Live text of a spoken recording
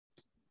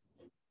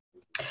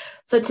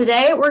So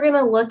today we're going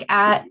to look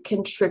at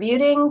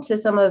contributing to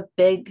some of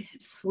Big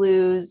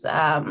Slew's,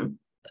 and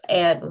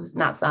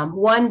not some,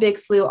 one Big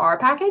Slew R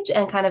package,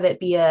 and kind of it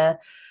be a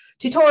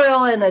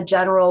tutorial and a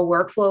general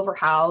workflow for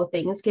how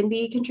things can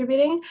be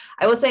contributing.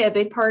 I will say a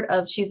big part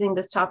of choosing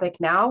this topic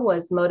now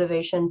was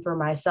motivation for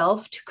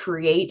myself to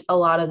create a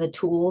lot of the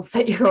tools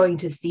that you're going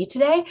to see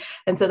today.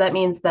 And so that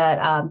means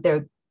that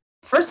they're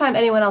first time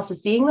anyone else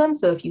is seeing them.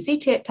 So if you see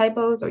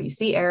typos or you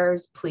see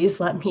errors, please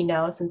let me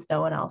know since no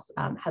one else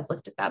has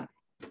looked at them.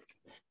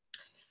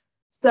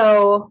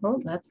 So,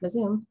 oh, that's my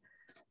Zoom.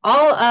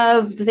 All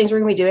of the things we're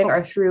going to be doing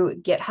are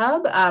through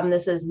GitHub.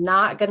 This is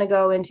not going to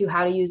go into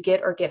how to use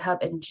Git or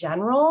GitHub in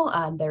general.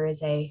 There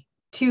is a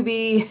to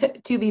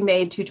be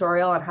made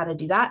tutorial on how to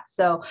do that.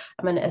 So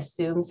I'm going to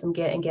assume some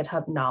Git and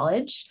GitHub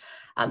knowledge.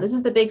 This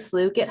is the Big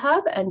Slew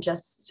GitHub, and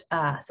just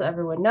so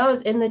everyone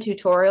knows, in the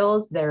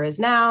tutorials, there is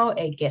now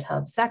a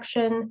GitHub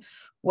section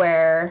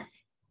where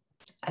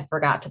I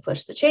forgot to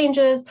push the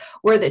changes,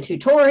 where the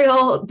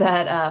tutorial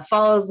that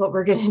follows what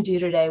we're going to do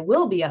today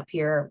will be up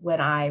here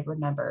when I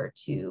remember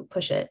to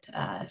push it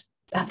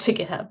up to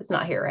GitHub. It's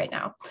not here right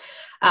now.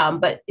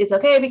 But it's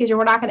okay because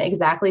we're not going to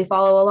exactly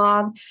follow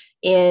along.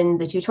 In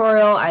the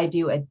tutorial, I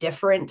do a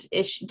different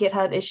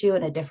GitHub issue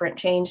and a different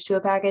change to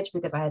a package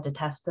because I had to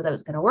test that it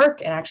was going to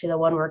work. And actually the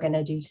one we're going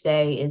to do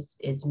today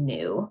is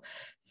new.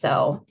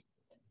 So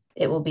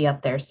it will be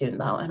up there soon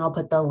though. And I'll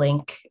put the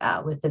link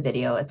with the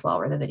video as well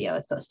where the video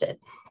is posted.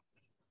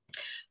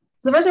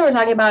 So the first thing we're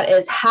talking about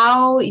is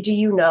how do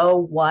you know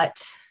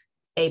what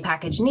a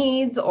package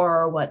needs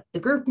or what the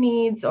group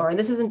needs, and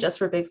this isn't just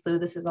for Big Slew,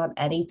 this is on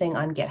anything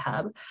on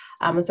GitHub.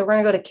 And so we're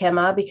going to go to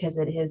Kimma because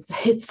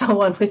it's the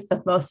one with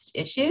the most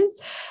issues.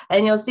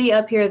 And you'll see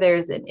up here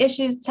there's an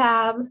issues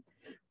tab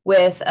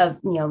with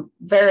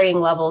varying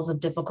levels of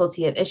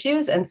difficulty of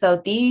issues. And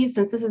so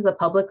since this is a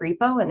public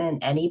repo, and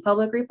in any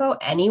public repo,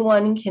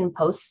 anyone can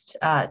post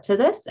to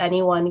this.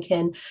 Anyone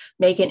can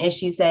make an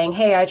issue saying,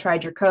 hey, I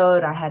tried your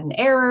code, I had an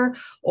error,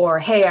 or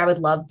hey, I would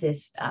love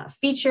this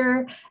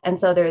feature. And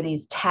so there are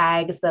these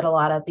tags that a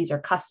lot of these are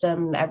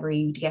custom.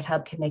 Every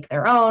GitHub can make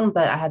their own,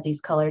 but I have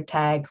these colored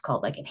tags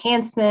called like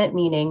enhancement,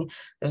 meaning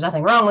there's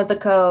nothing wrong with the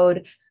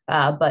code,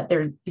 but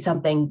there'd be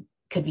something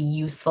could be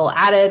useful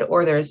added,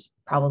 or there's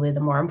probably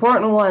the more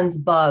important ones,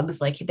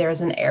 bugs, like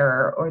there's an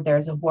error or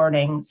there's a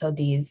warning. So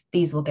these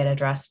will get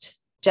addressed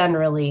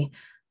generally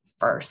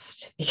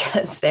first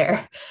because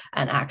they're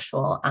an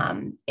actual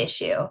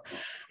issue.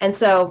 And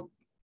so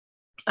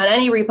on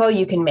any repo,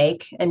 you can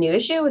make a new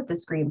issue with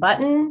this green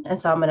button.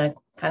 And so I'm going to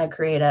kind of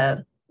create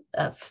a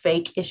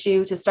fake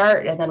issue to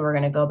start, and then we're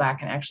going to go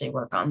back and actually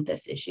work on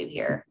this issue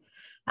here.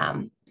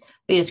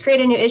 We just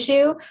create a new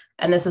issue,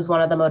 and this is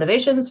one of the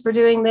motivations for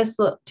doing this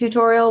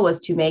tutorial was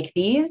to make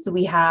these.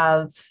 We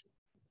have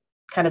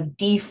kind of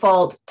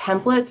default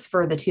templates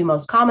for the two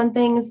most common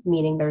things,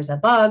 meaning there's a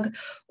bug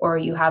or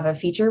you have a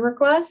feature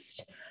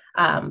request.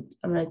 I'm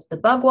going to do the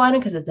bug one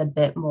because it's a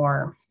bit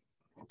more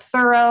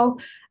thorough,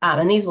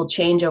 and these will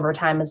change over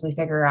time as we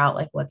figure out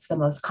like what's the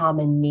most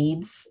common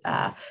needs.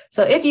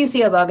 So if you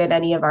see a bug in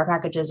any of our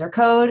packages or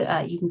code,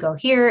 you can go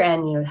here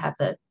and have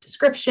the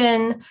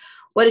description.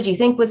 What did you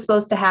think was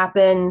supposed to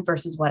happen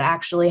versus what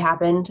actually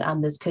happened?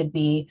 This could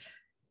be,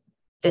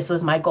 this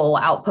was my goal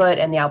output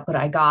and the output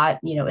I got,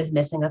 is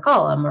missing a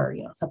column or,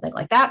 something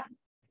like that.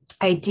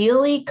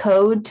 Ideally,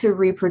 code to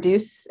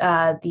reproduce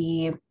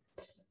the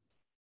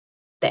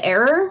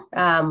error,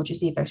 which you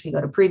see if we go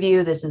to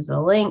preview, this is a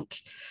link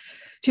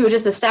to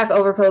just a Stack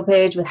Overflow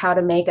page with how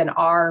to make an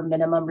R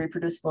minimum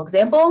reproducible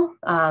example.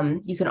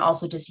 You can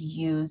also just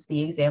use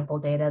the example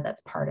data that's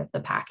part of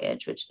the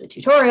package, which the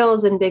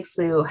tutorials in Big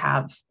Slew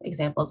have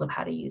examples of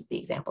how to use the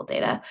example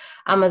data,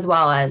 as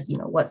well as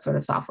what sort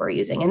of software you're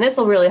using. And this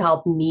will really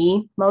help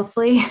me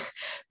mostly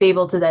be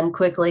able to then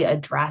quickly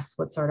address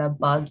what sort of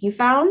bug you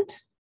found.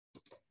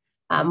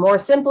 More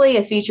simply,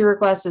 a feature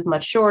request is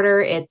much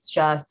shorter. It's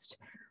just,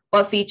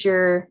 what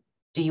feature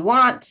do you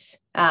want?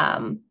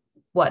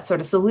 What sort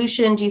of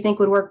solution do you think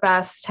would work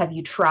best? Have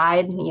you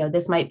tried?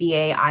 This might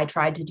be I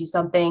tried to do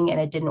something and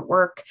it didn't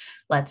work.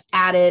 Let's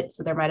add it.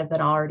 So there might have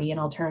been already an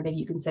alternative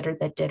you considered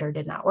that did or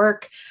did not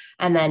work.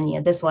 And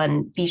then this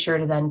one, be sure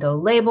to then go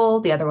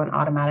label. The other one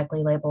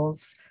automatically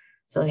labels.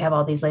 So we have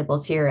all these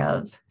labels here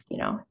of,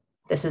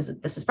 this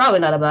is probably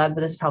not a bug,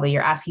 but this is probably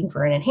you're asking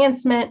for an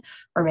enhancement,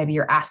 or maybe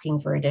you're asking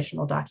for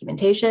additional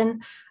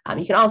documentation.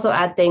 You can also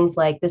add things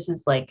like, this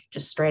is like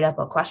just straight up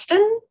a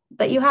question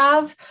that you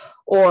have,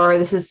 or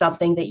this is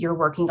something that you're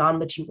working on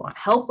but you want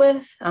help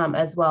with,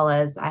 as well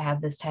as I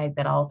have this tag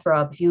that I'll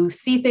throw up. If you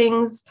see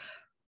things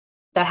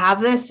that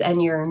have this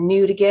and you're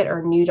new to Git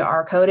or new to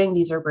R coding,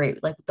 these are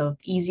great, like the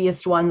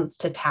easiest ones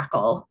to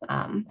tackle.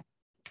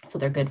 So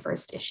they're good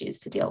first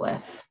issues to deal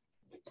with.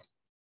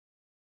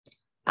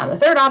 The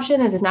third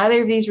option is if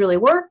neither of these really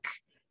work,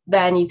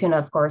 then you can,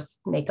 of course,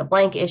 make a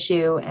blank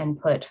issue and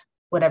put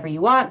whatever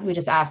you want. We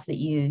just ask that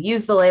you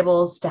use the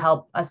labels to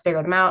help us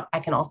figure them out. I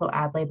can also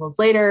add labels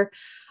later.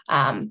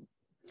 And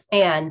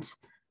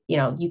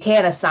you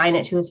can assign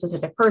it to a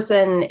specific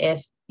person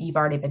if you've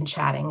already been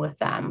chatting with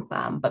them.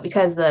 But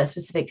because the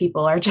specific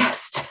people are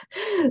just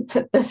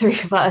the three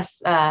of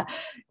us, that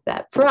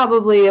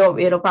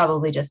it'll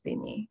probably just be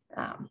me.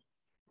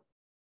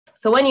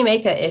 So when you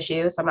make an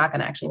issue, so I'm not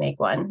going to actually make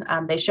one,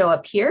 they show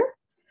up here,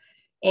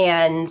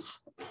 and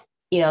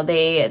I'll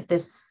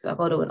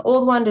go to an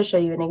old one to show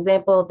you an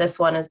example. This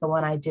one is the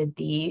one I did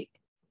the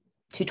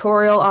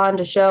tutorial on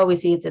to show. We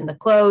see it's in the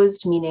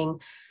closed, meaning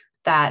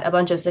that a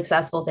bunch of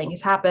successful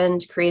things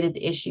happened, created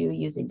the issue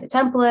using the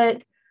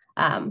template.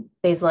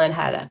 Baislin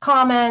had a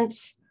comment,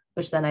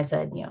 which then I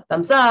said,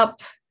 thumbs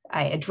up.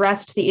 I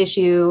addressed the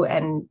issue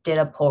and did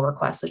a pull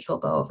request, which we'll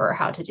go over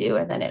how to do,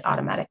 and then it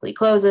automatically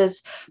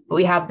closes. But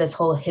we have this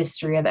whole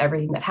history of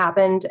everything that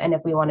happened. And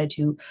if we wanted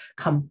to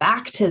come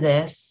back to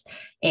this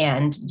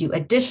and do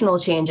additional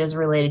changes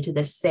related to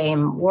this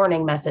same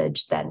warning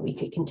message, then we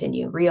could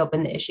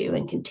reopen the issue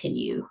and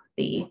continue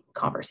the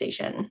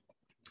conversation.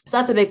 So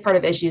that's a big part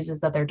of issues,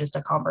 is that they're just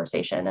a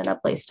conversation and a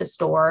place to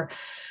store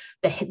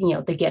the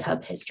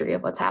GitHub history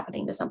of what's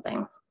happening to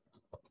something.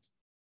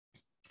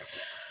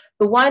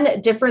 The one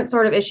different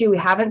sort of issue we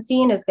haven't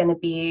seen is going to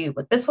be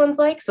what this one's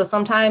like. So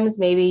sometimes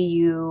maybe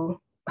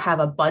you have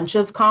a bunch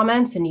of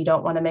comments and you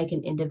don't want to make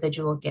an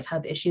individual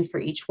GitHub issue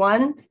for each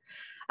one.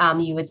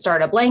 You would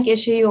start a blank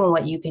issue, and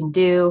what you can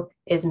do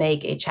is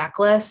make a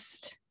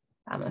checklist.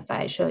 If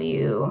I show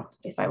you,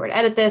 if I were to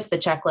edit this, the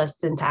checklist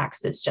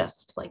syntax is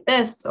just like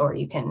this, or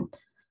you can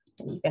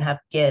have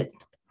Git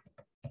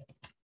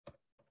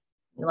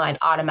line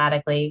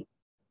automatically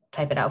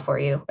type it out for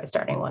you by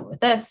starting one with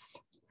this.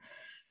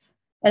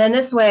 And in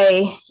this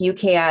way, you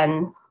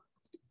can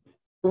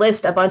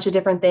list a bunch of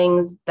different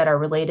things that are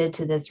related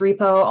to this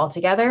repo all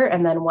together.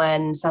 And then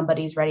when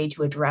somebody's ready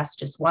to address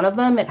just one of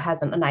them, it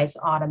has a nice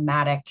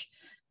automatic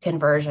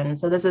conversion.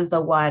 So this is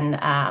the one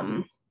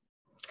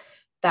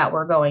that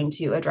we're going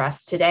to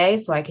address today.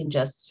 So I can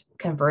just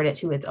convert it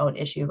to its own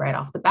issue right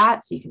off the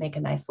bat. So you can make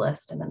a nice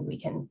list, and then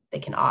they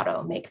can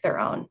auto make their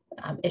own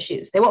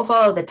issues. They won't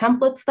follow the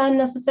templates then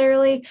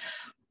necessarily,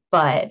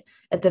 but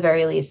at the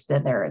very least,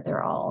 then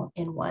they're all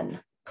in one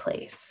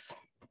place.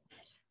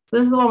 So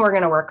this is one we're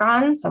going to work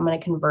on. So I'm going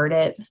to convert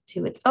it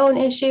to its own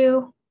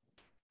issue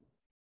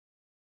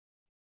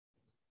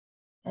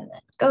and then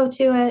go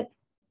to it.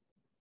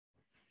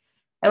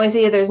 And we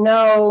see there's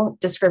no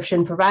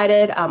description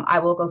provided. I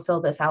will go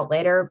fill this out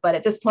later, but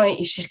at this point,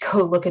 you should go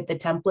look at the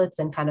templates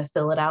and kind of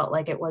fill it out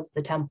like it was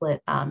the template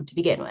to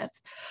begin with.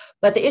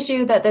 But the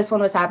issue that this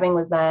one was having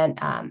was that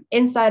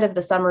inside of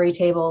the summary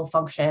table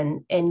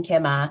function in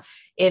Kimma,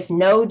 if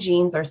no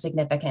genes are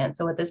significant,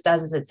 so what this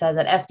does is it says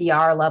at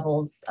FDR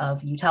levels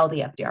you tell the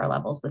FDR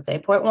levels, would say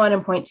 0.1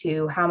 and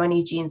 0.2, how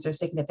many genes are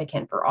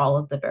significant for all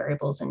of the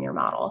variables in your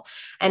model.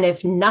 And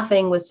if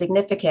nothing was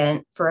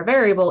significant for a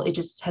variable, it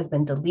just has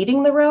been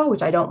deleting the row,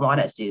 which I don't want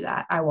it to do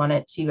that. I want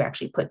it to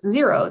actually put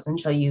zeros and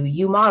show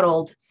you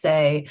modeled,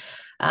 say,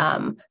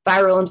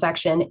 viral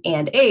infection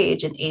and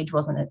age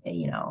wasn't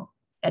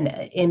an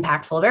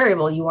impactful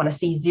variable. You want to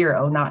see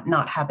 0,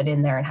 not have it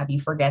in there and have you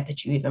forget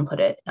that you even put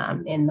it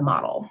in the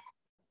model.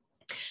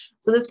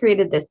 So this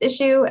created this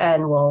issue,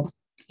 and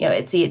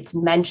it's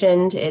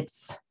mentioned,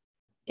 it's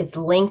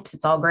linked,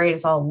 it's all great,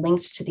 it's all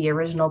linked to the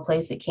original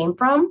place it came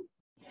from.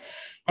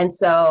 And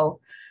so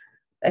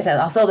I said,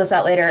 I'll fill this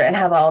out later and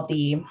have all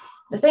the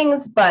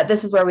things, but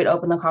this is where we'd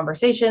open the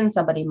conversation.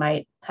 Somebody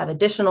might have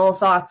additional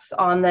thoughts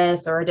on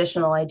this or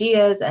additional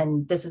ideas,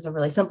 and this is a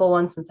really simple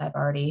one since I've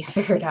already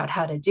figured out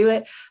how to do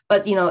it.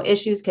 But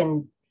issues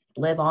can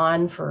live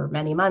on for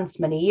many months,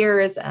 many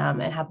years,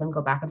 and have them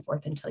go back and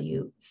forth until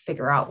you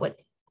figure out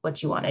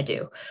what you want to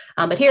do.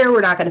 But here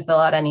we're not going to fill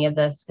out any of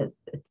this because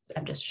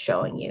I'm just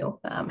showing you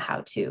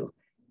how to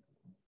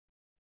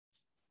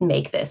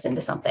make this into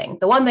something.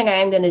 The one thing I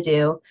am going to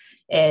do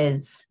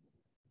is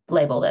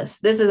label this.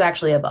 This is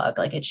actually a bug.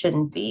 Like, it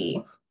shouldn't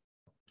be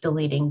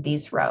deleting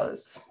these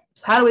rows.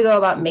 So how do we go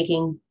about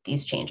making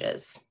these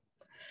changes?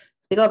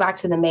 We go back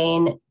to the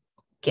main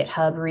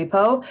GitHub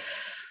repo.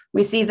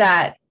 We see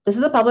that this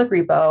is a public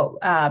repo,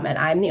 and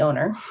I'm the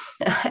owner.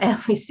 And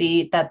we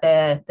see that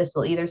this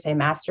will either say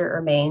master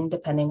or main,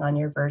 depending on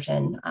your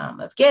version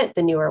of Git.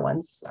 The newer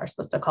ones are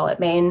supposed to call it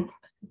main.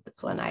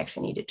 This one I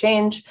actually need to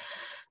change.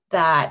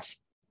 That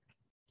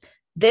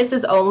this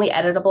is only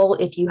editable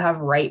if you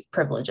have write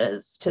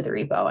privileges to the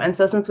repo. And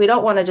so since we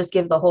don't want to just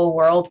give the whole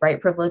world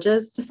write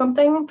privileges to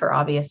something for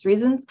obvious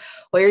reasons,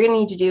 what you're going to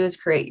need to do is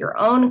create your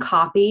own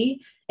copy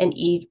and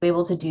be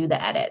able to do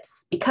the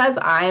edits. Because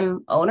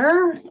I'm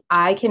owner,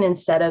 I can,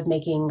 instead of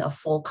making a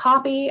full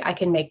copy, I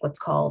can make what's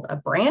called a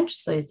branch.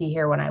 So you see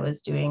here when I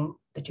was doing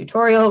the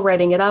tutorial,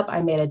 writing it up,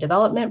 I made a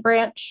development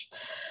branch.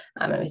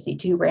 And we see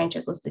 2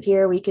 branches listed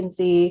here. We can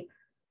see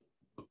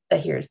that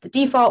here's the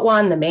default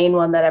one, the main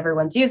one that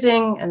everyone's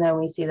using. And then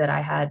we see that I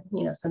had,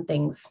 some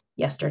things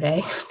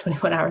yesterday,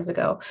 21 hours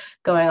ago,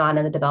 going on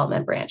in the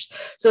development branch.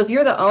 So if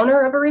you're the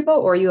owner of a repo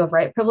or you have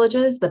write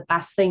privileges, the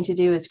best thing to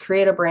do is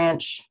create a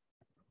branch,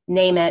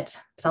 name it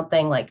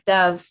something like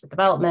dev for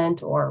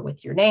development, or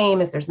with your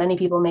name if there's many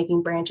people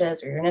making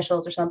branches, or your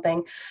initials or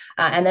something.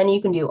 And then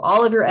you can do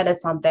all of your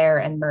edits on there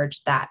and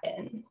merge that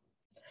in.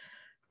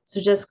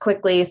 So just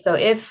quickly, so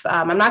if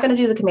I'm not going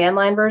to do the command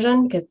line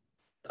version because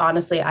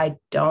honestly, I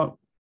don't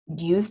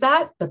use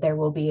that, but there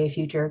will be a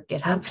future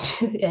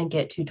GitHub and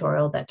Git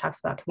tutorial that talks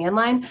about command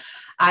line.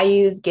 I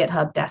use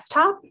GitHub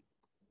desktop.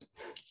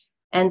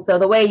 And so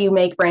the way you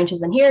make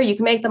branches in here, you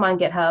can make them on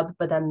GitHub,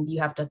 but then you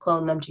have to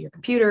clone them to your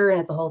computer and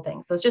it's a whole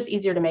thing. So it's just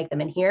easier to make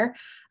them in here.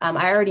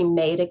 I already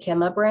made a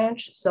Kimma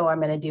branch, so I'm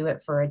going to do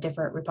it for a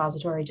different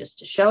repository just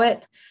to show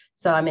it.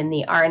 So I'm in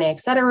the RNA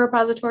etc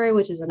repository,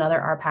 which is another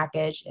R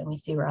package. And we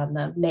see we're on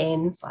the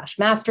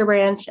main/master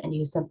branch, and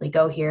you simply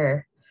go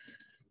here,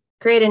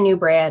 create a new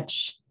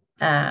branch.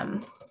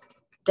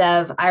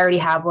 Dev, I already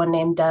have one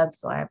named dev,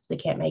 so I obviously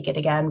can't make it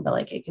again, but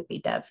like it could be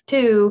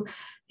dev2,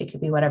 it could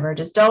be whatever.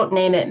 Just don't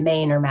name it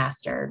main or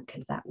master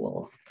because that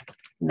will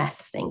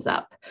mess things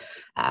up.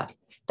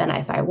 Then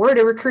if I were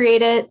to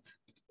recreate it,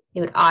 it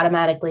would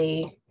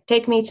automatically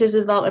take me to the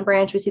development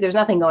branch. We see there's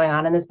nothing going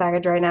on in this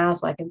package right now,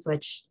 so I can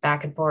switch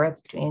back and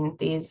forth between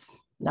these.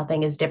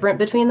 Nothing is different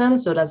between them,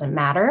 so it doesn't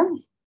matter.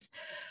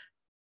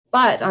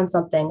 But on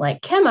something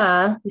like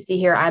Kimma, we see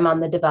here I'm on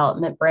the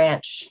development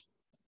branch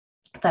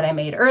that I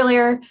made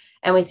earlier,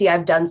 and we see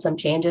I've done some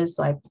changes.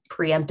 So I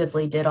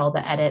preemptively did all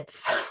the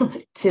edits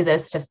to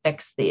this to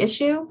fix the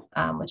issue,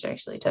 which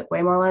actually took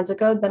way more lines of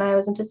code than I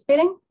was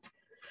anticipating.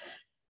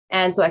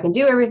 And so I can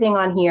do everything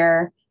on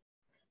here,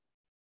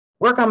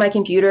 work on my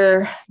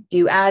computer,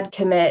 do add,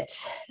 commit,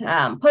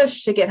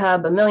 push to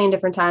GitHub a million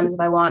different times if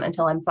I want,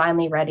 until I'm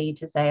finally ready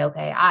to say,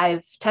 okay,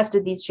 I've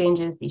tested these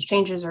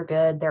changes are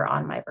good, they're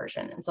on my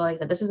version. And so like I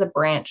said, this is a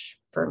branch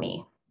for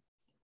me,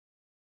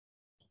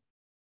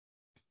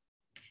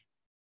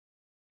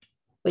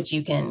 which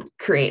you can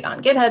create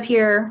on GitHub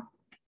here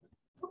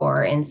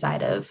or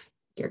inside of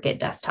your Git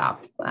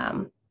desktop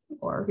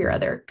or your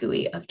other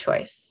GUI of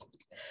choice.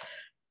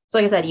 So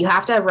like I said, you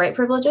have to have write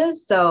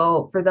privileges.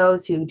 So for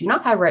those who do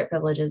not have write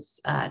privileges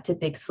to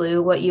Big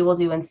Slew, what you will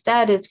do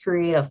instead is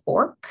create a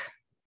fork.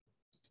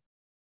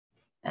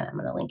 And I'm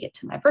going to link it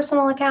to my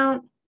personal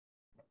account.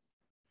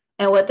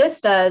 And what this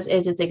does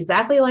is it's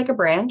exactly like a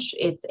branch.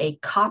 It's a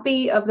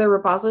copy of the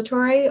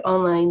repository,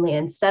 only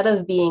instead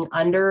of being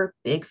under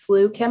Big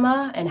Slew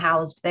Kimma and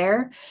housed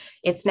there,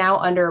 it's now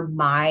under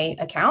my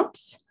account.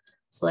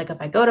 So like if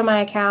I go to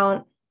my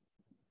account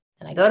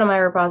and I go to my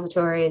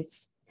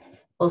repositories,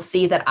 we'll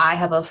see that I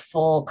have a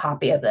full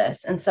copy of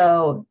this. And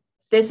so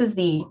this is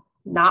the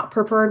not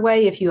preferred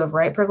way if you have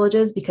write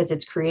privileges, because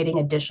it's creating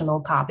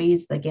additional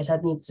copies that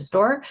GitHub needs to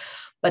store.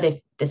 But if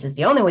this is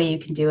the only way you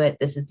can do it,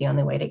 this is the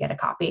only way to get a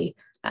copy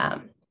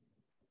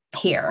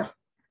here.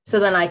 So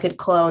then I could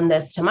clone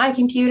this to my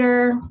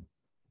computer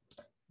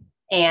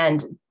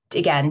and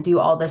again, do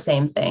all the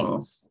same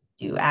things,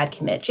 do add,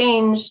 commit,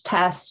 change,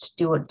 test,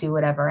 do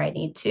whatever I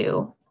need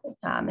to.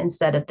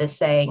 Instead of this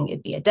saying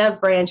it'd be a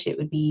dev branch, it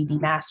would be the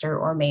master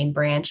or main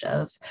branch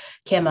of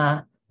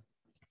Kimma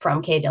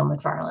from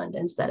Dill-McFarland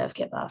instead of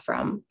Kimma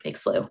from Big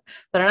Slew.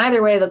 But in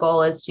either way, the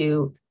goal is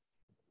to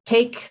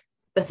take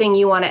the thing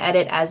you want to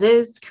edit as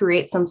is,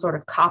 create some sort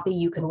of copy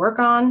you can work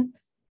on,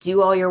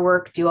 do all your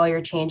work, do all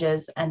your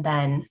changes, and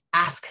then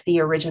ask the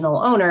original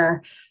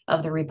owner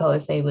of the repo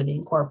if they would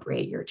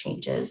incorporate your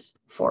changes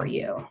for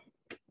you.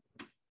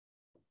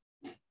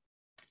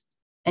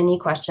 Any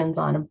questions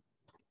on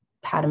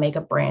how to make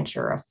a branch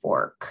or a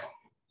fork?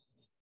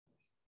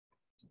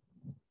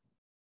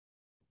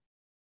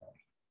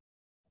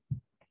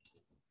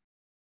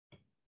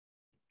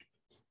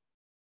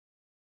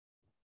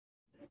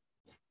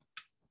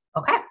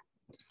 Okay.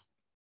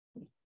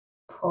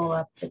 Pull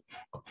up the,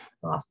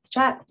 lost the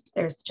chat.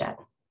 There's the chat.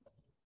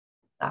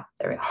 Ah,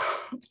 there we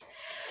go.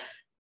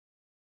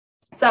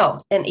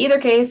 So in either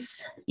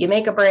case, you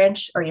make a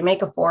branch or you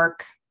make a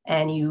fork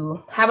and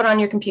you have it on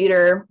your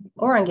computer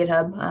or on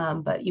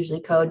GitHub, but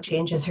usually code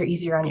changes are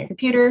easier on your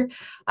computer.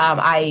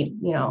 I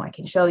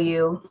can show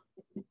you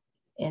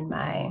in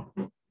my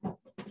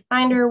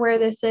Finder where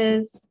this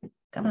is.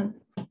 Come on.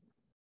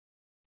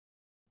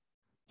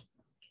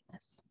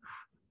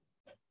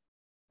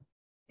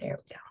 There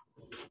we go.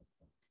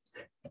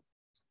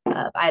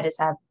 I just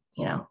have,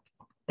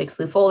 Big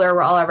Slew folder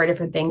where all of our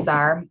different things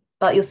are.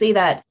 But you'll see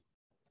that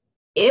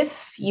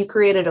if you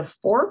created a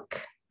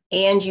fork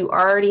and you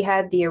already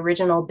had the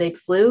original Big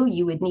Slew,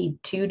 you would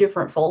need two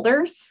different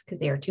folders because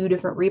they are two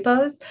different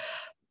repos.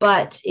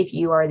 But if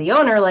you are the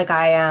owner, like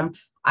I am,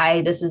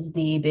 this is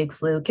the Big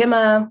Slew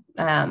Kimma,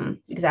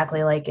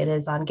 exactly like it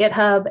is on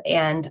GitHub,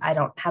 and I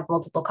don't have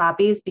multiple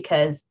copies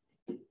because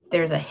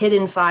there's a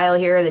hidden file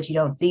here that you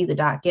don't see,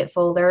 the .git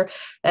folder,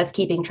 that's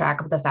keeping track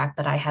of the fact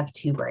that I have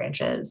two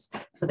branches.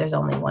 So there's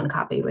only one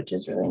copy, which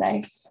is really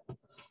nice.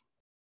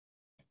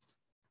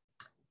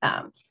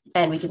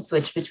 And we can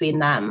switch between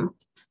them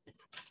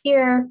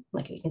here.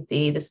 Like you can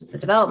see, this is the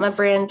development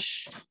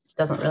branch.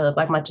 Doesn't really look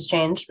like much has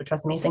changed, but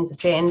trust me, things have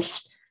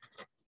changed.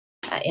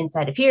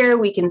 Inside of here,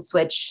 we can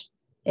switch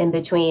in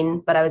between,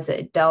 but I would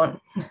say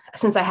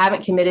since I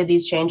haven't committed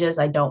these changes,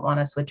 I don't want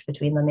to switch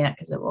between them yet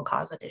because it will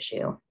cause an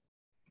issue.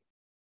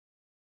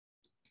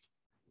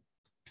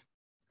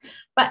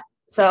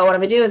 So what I'm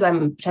gonna do is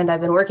pretend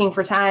I've been working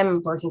for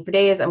time, working for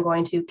days. I'm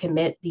going to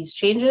commit these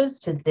changes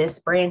to this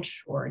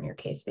branch, or in your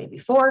case, maybe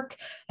fork,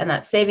 and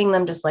that's saving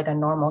them just like a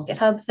normal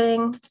GitHub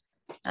thing.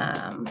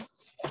 Bad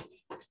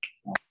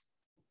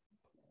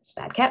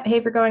cat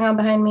behavior going on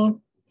behind me.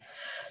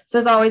 So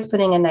as always,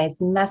 putting a nice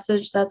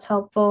message that's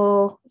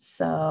helpful.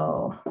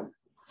 So,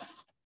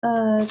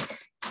 oh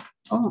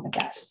my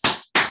gosh.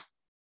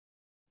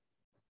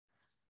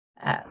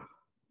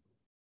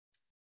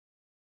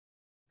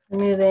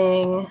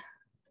 Removing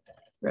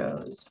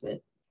rows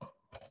with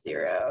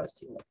 0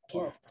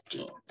 significant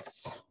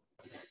genes.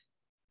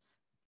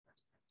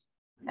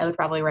 I would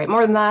probably write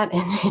more than that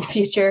in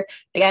future.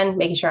 Again,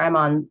 making sure I'm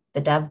on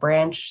the dev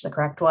branch, the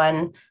correct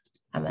one.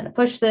 I'm going to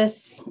push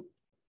this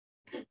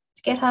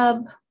to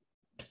GitHub,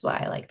 which is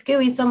why I like the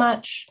GUI so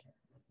much.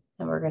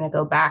 And we're going to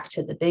go back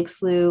to the big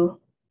slew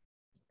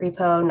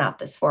repo, not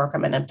this fork.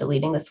 I'm going to end up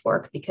deleting this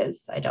fork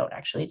because I don't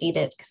actually need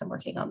it because I'm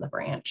working on the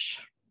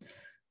branch.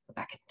 Go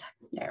back in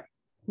time there.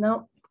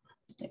 No.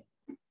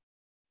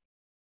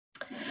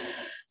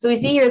 So we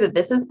see here that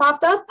this has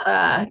popped up.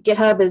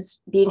 GitHub is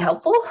being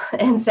helpful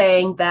and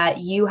saying that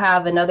you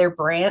have another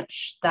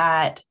branch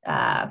that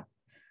had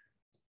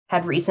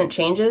recent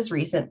changes,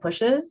 recent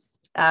pushes.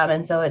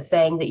 And so it's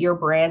saying that your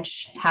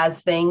branch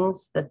has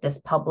things that this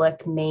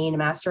public main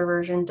master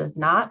version does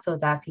not. So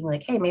it's asking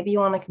like, hey, maybe you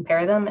want to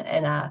compare them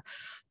and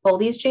pull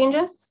these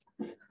changes.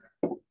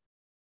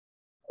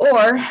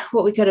 Or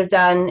what we could have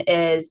done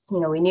is,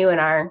 we knew in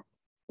our,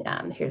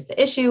 here's the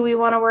issue we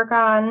want to work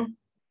on.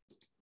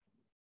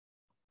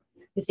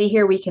 You see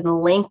here, we can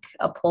link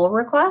a pull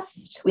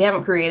request. We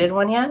haven't created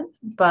one yet,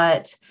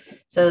 but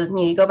so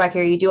you go back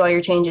here, you do all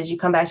your changes, you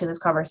come back to this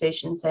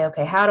conversation and say,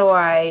 okay, how do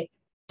I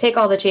take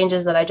all the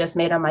changes that I just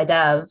made on my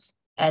dev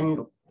and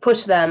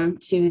push them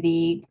to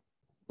the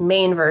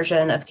main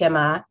version of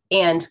Kimma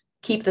and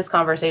keep this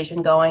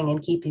conversation going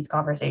and keep these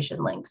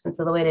conversation links. And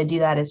so the way to do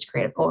that is to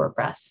create a pull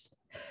request.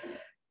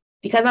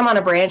 Because I'm on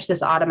a branch,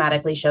 this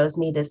automatically shows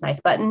me this nice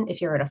button.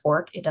 If you're at a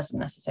fork, it doesn't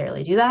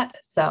necessarily do that.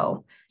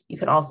 So you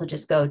can also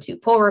just go to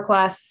pull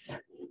requests,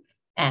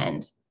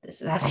 and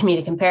this is asking me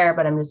to compare,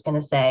 but I'm just going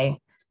to say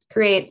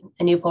create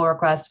a new pull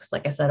request because,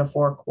 like I said, a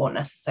fork won't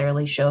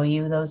necessarily show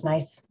you those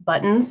nice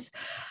buttons.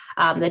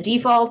 The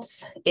default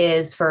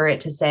is for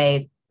it to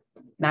say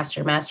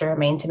master, master,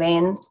 main to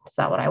main. That's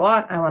not what I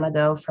want. I want to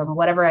go from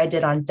whatever I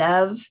did on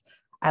dev,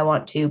 I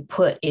want to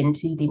put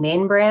into the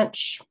main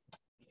branch.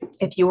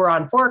 If you were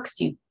on forks,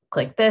 you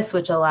click this,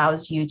 which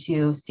allows you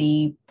to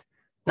see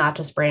not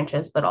just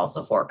branches, but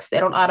also forks. They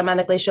don't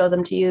automatically show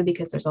them to you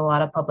because there's a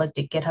lot of public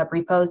GitHub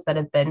repos that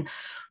have been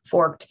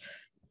forked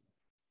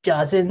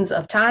dozens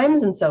of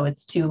times. And so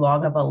it's too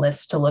long of a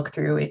list to look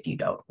through if you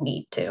don't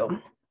need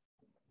to.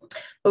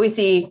 But we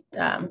see,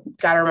 got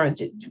to remember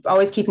to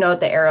always keep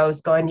note the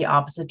arrows going the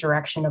opposite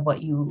direction of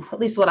what you, at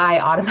least what I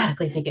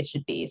automatically think it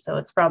should be. So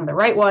it's from the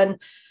right one,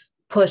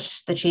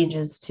 push the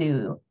changes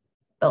to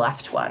the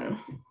left one.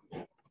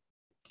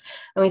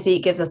 And we see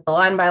it gives us the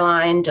line by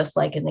line, just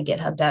like in the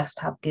GitHub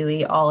desktop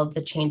GUI, all of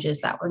the changes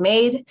that were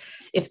made.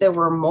 If there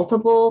were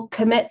multiple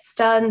commits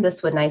done,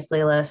 this would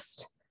nicely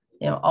list,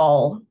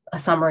 a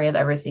summary of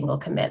every single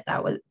commit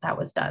that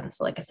was done.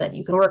 So like I said,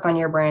 you can work on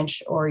your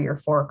branch or your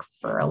fork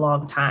for a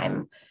long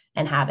time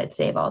and have it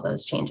save all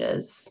those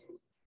changes.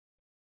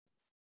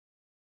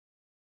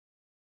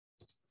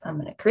 So I'm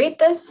going to create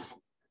this.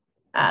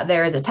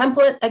 There is a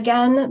template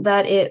again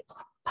that it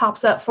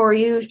pops up for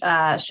you,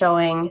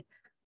 showing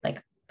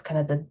like kind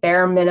of the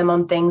bare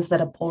minimum things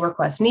that a pull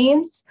request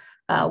needs,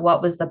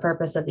 what was the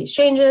purpose of these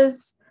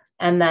changes,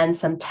 and then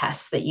some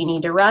tests that you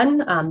need to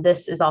run.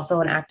 This is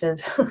also an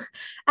active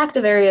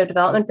area of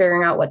development,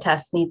 figuring out what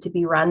tests need to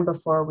be run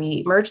before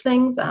we merge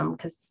things,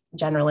 because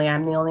generally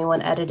I'm the only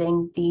one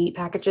editing the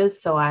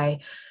packages, so I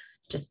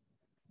just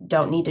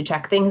don't need to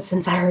check things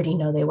since I already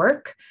know they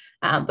work.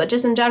 But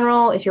just in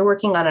general, if you're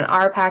working on an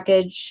R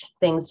package,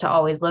 things to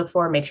always look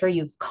for, make sure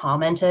you've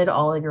commented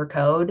all of your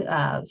code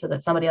so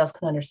that somebody else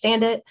can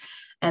understand it.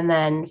 And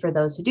then for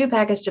those who do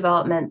package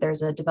development,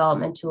 there's a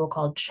development tool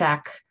called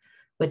check,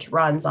 which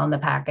runs on the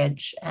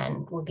package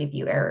and will give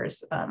you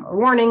errors or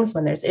warnings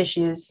when there's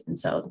issues. And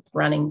so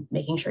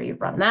making sure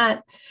you've run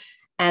that.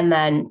 And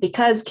then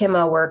because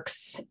Kimma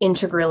works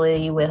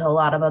integrally with a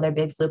lot of other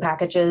big slew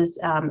packages,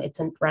 it's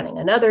running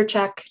another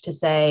check to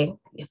say,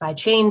 if I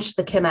change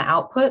the Kimma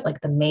output, like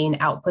the main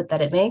output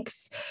that it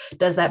makes,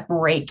 does that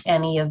break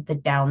any of the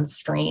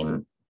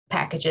downstream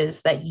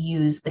packages that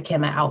use the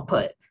Kimma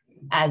output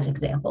as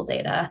example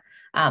data?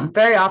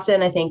 Very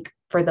often, I think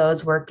for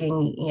those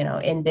working,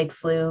 in big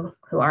slew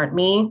who aren't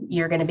me,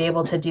 you're going to be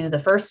able to do the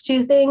first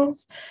two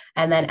things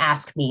and then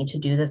ask me to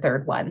do the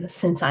third one,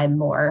 since I'm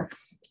more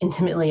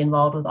intimately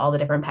involved with all the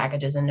different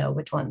packages and know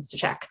which ones to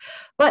check.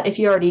 But if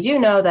you already do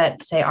know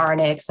that, say,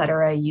 RNA, et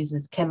cetera,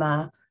 uses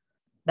Kimma,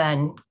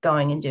 then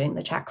going and doing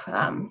the check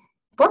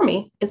for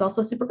me is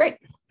also super great.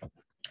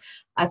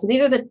 So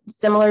these are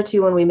similar to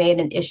when we made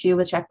an issue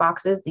with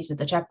checkboxes. These are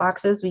the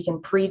checkboxes. We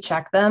can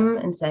pre-check them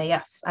and say,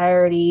 yes, I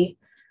already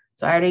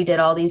did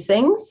all these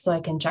things, so I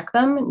can check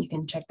them. And you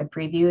can check the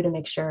preview to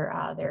make sure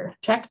they're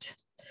checked.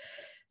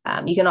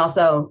 You can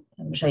also,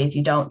 I'm going to show you if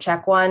you don't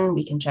check one,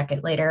 we can check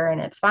it later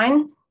and it's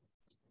fine.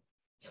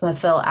 So I'm going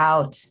to fill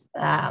out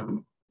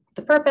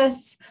the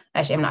purpose.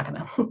 Actually, I'm not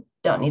going to,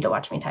 don't need to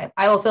watch me type.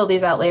 I will fill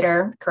these out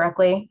later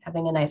correctly,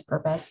 having a nice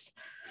purpose.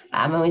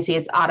 And we see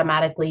it's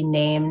automatically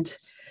named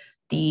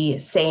the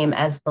same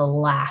as the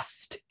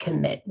last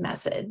commit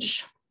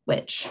message,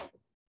 which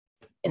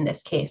in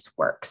this case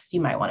works.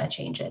 You might want to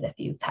change it if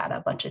you've had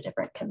a bunch of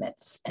different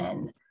commits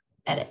and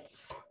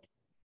edits.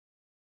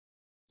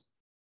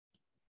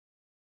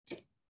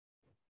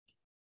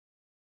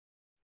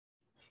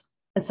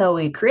 And so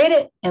we create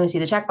it and we see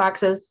the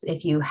checkboxes.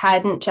 If you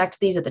hadn't checked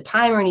these at the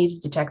time or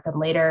needed to check them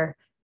later,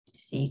 you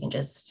see you can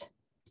just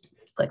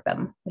click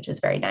them, which is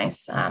very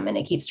nice. And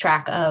it keeps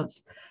track of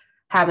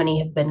how many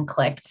have been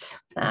clicked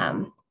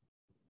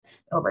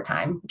over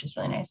time, which is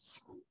really nice.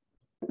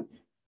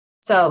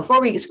 So before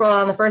we scroll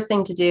on, the first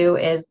thing to do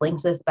is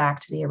link this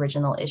back to the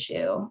original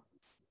issue.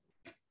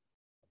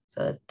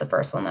 So it's the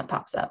first one that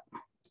pops up.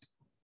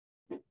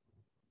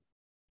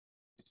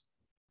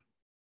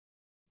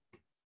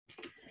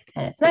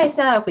 And it's nice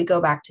now if we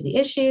go back to the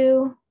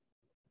issue,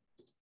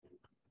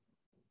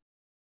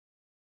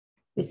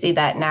 we see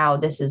that now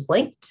this is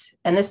linked.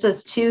 And this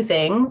does two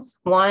things.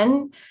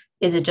 One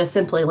is it just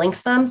simply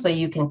links them so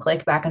you can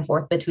click back and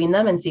forth between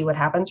them and see what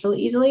happens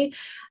really easily.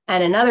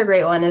 And another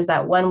great one is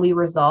that when we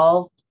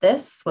resolve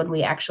this, when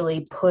we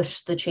actually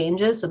push the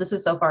changes, so this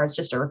is so far it's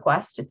just a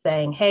request. It's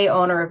saying, hey,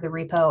 owner of the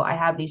repo, I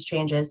have these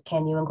changes.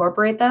 Can you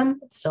incorporate them?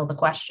 It's still the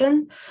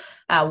question.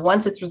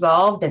 Once it's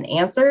resolved and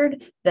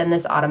answered, then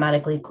this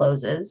automatically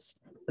closes,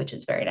 which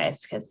is very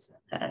nice because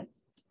I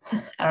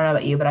don't know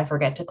about you, but I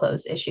forget to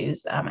close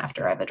issues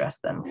after I've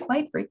addressed them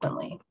quite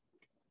frequently.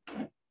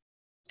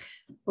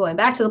 Going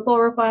back to the pull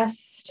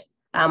request,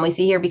 we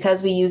see here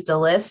because we used a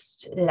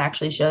list, it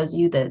actually shows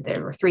you that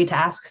there were 3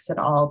 tasks and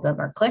all of them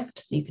are clicked.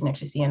 So you can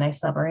actually see a nice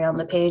summary on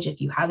the page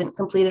if you haven't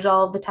completed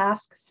all of the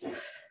tasks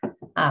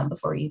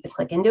before you even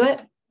click into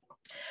it.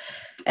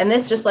 And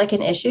this, just like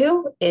an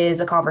issue, is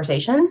a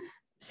conversation.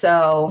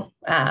 So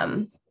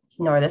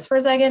ignore this for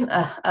a second.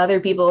 Other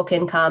people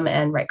can come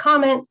and write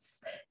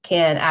comments,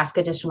 can ask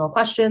additional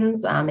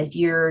questions. If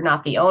you're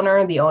not the owner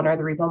of the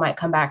repo might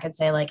come back and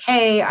say like,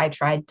 hey, I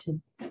tried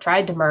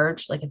to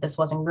merge, like if this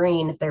wasn't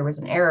green, if there was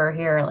an error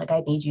here, like I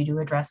need you to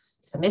address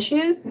some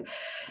issues.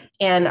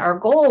 And our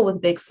goal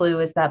with Big Slew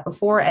is that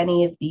before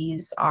any of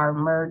these are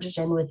merged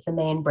in with the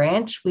main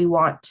branch, we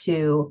want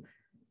to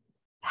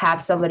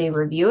have somebody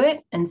review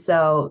it. And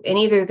so in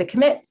either the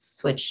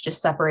commits, which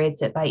just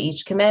separates it by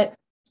each commit,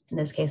 in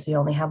this case, we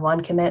only have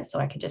 1 commit, so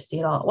I could just see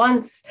it all at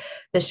once.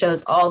 This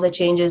shows all the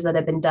changes that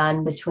have been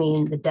done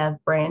between the dev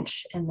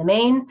branch and the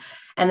main.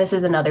 And this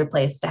is another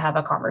place to have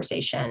a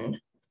conversation.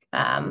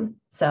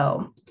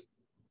 So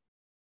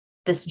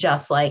this,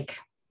 just like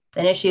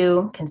an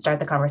issue, can start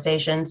the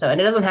conversation. So, and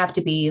it doesn't have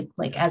to be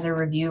like as a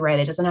review, right?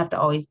 It doesn't have to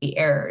always be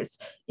errors.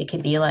 It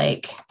can be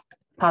like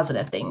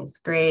positive things.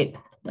 Great,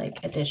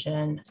 like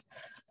addition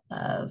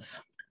of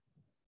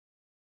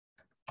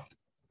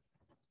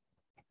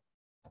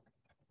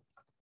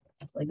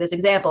like this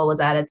example was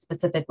added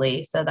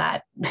specifically so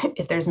that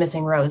if there's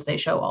missing rows, they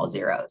show all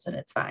zeros and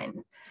it's fine.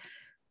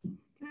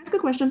 Can I ask a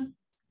question?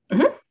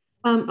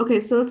 Mm-hmm. Okay,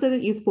 so let's say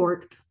that you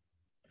forked.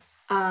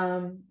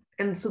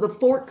 And so the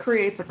fork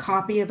creates a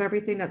copy of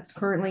everything that's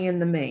currently in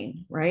the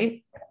main,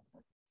 right?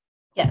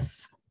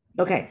 Yes.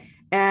 Okay.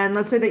 And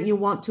let's say that you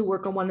want to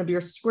work on one of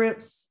your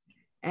scripts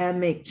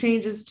and make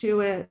changes to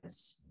it.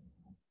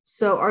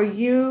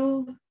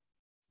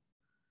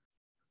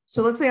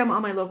 So let's say I'm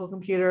on my local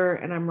computer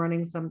and I'm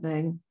running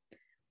something.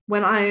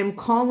 When I am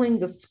calling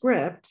the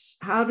script,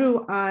 how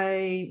do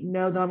I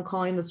know that I'm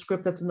calling the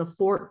script that's in the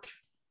forked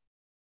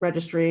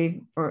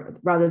registry or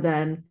rather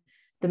than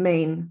the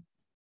main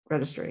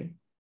registry?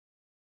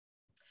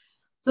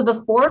 So the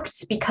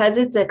forked, because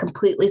it's a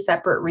completely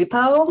separate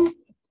repo,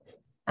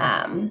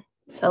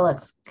 so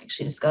let's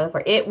actually just go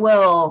for it.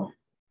 Will,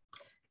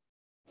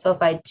 so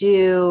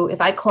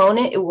if I clone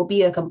it, it will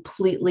be a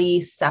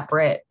completely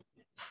separate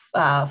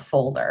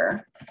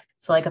folder.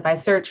 So like if I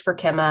search for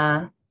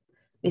Kima,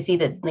 we see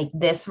that like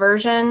this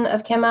version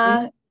of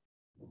Kima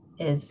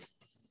is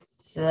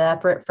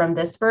separate from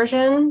this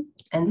version.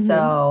 And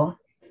so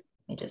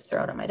let me just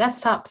throw it on my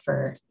desktop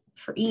for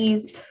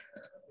ease.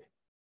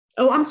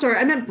 Oh, I'm sorry.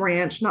 I meant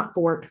branch, not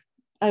fork.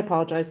 I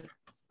apologize.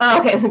 Oh,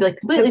 okay. It's gonna be like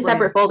completely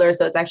separate folder.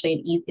 So it's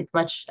actually it's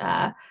much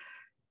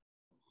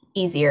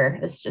easier.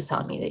 It's just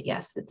telling me that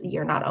yes,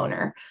 you're not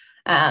owner.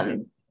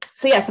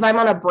 So yes, if I'm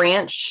on a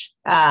branch,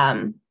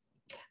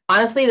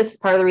 honestly, this is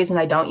part of the reason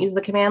I don't use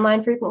the command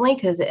line frequently,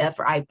 because if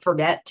I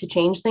forget to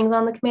change things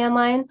on the command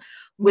line,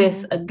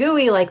 with a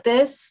GUI like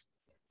this,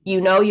 you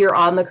know you're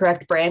on the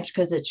correct branch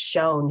because it's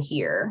shown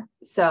here.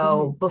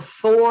 So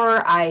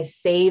before I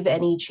save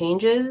any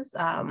changes,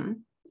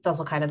 it's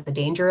also kind of the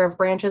danger of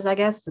branches, I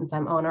guess, since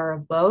I'm owner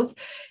of both,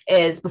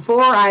 is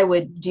before I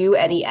would do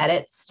any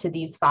edits to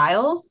these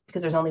files,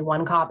 because there's only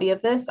one copy of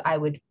this, I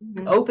would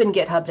open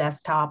GitHub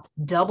Desktop,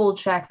 double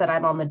check that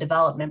I'm on the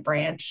development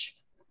branch,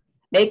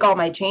 make all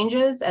my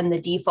changes, and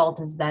the default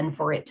is then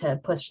for it to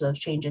push those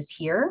changes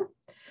here.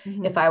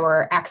 If I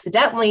were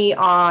accidentally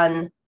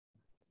on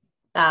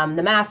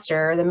the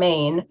master, the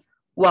main,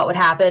 what would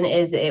happen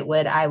is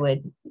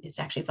it's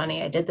actually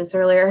funny, I did this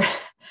earlier.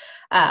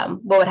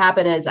 What would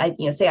happen is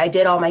say I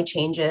did all my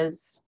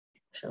changes.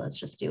 So let's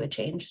just do a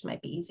change. It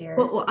might be easier.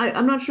 Well,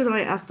 I'm not sure that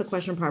I asked the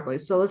question properly.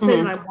 So let's say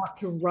that I want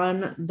to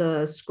run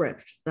the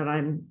script that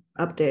I'm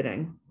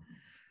updating.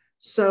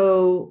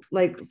 So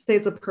like say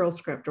it's a Perl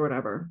script or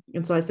whatever.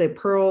 And so I say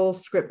Perl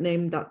script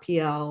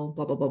name.pl,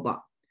 blah, blah, blah, blah.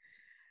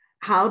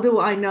 How do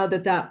I know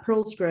that that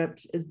Perl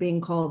script is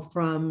being called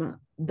from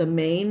the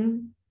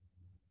main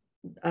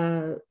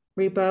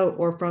repo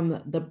or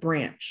from the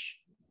branch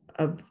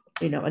of,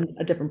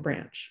 a different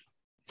branch?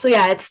 So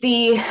yeah, it's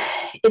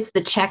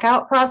the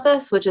checkout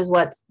process, which is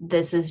what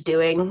this is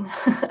doing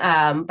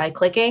by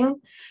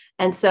clicking.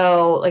 And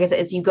so, like I said,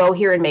 it's you go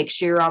here and make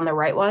sure you're on the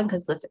right one,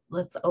 because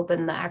let's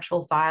open the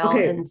actual file.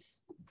 Okay. And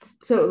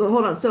so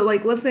hold on. So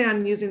like, let's say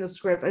I'm using the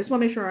script. I just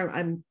want to make sure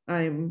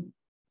I'm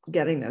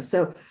getting this.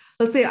 So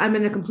let's say I'm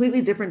in a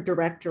completely different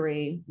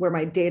directory where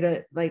my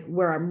data, like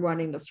where I'm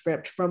running the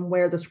script from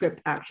where the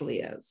script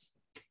actually is.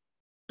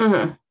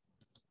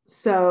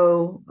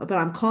 So, but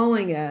I'm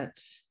calling it,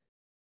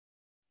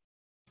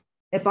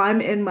 if I'm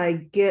in my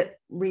Git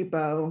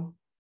repo,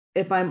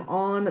 if I'm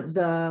on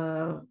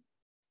the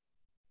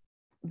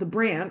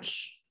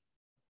branch,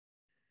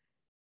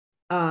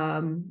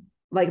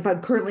 like if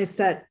I've currently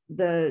set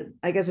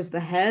I guess it's the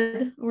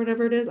head or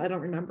whatever it is, I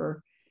don't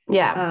remember.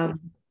 Yeah.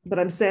 But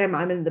I'm saying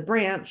I'm in the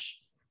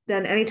branch,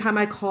 then anytime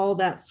I call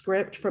that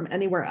script from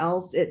anywhere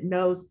else, it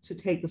knows to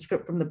take the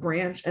script from the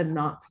branch and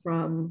not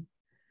from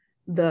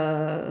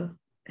the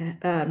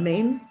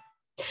main.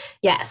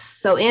 Yes.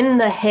 So in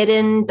the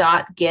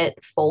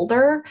hidden.git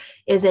folder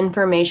is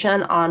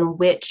information on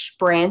which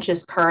branch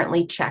is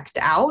currently checked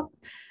out.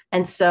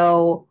 And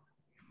so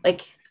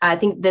like, I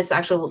think this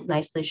actually will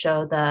nicely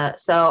show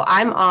so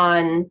I'm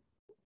on,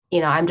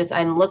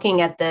 I'm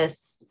looking at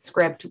this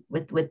script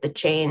with the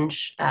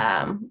change,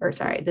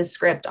 this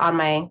script on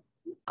my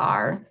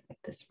R,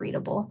 make this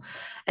readable.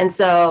 And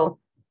so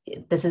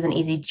this is an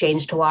easy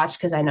change to watch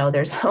because I know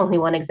there's only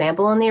one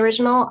example in the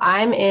original.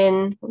 I'm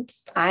in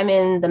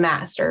the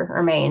master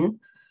or main,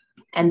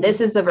 and this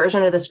is the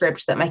version of the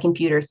script that my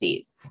computer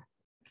sees.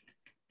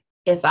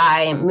 If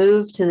I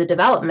move to the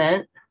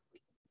development,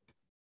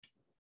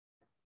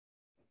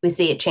 we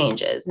see it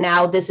changes.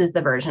 Now this is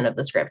the version of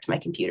the script my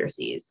computer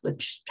sees,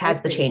 which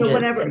has the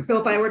changes. So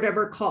if I were to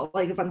ever call,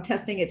 like if I'm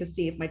testing it to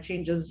see if my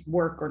changes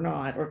work or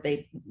not, or if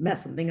they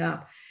mess something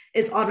up,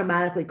 it's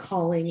automatically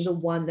calling the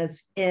one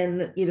that's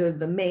in either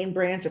the main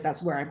branch, if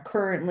that's where I'm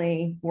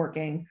currently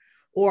working,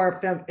 or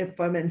if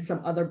I'm in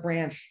some other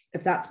branch,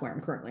 if that's where I'm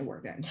currently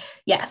working.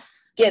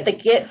 Yes. The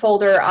Git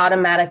folder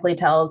automatically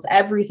tells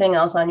everything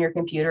else on your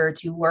computer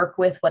to work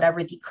with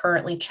whatever the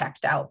currently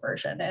checked out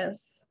version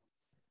is.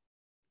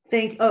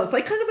 It's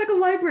like kind of like a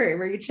library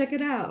where you check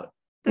it out.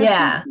 That's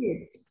yeah.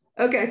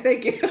 So okay,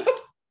 thank you.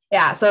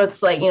 Yeah, so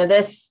it's like,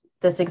 this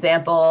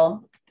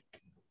example,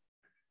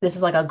 this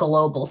is like a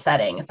global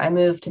setting. If I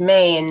move to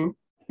main,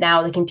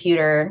 now the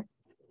computer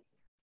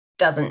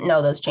doesn't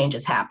know those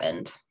changes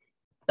happened,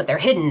 but they're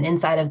hidden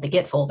inside of the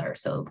Git folder.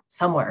 So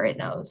somewhere it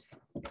knows.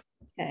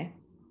 Okay.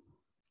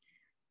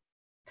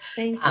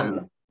 Thank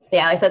you.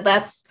 Yeah, I said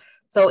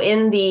so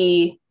in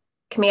the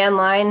command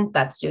line,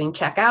 that's doing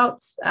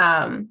checkouts.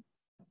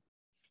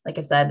 Like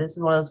I said, this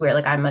is one of those where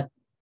like I'm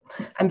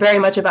very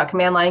much about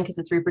command line because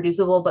it's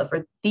reproducible, but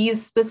for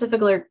these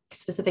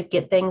specific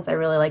Git things, I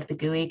really like the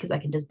GUI because I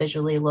can just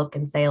visually look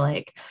and say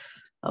like,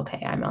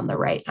 okay, I'm on the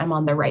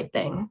right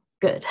thing.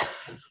 Good.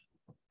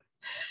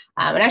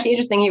 And actually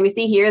interesting here, we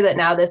see here that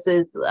now this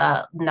is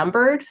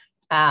numbered.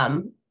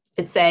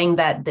 It's saying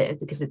that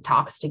because it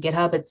talks to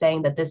GitHub, it's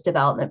saying that this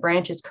development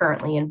branch is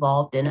currently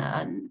involved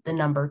in the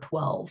number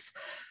 12.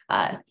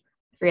 I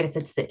forget if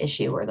it's the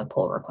issue or the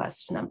pull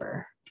request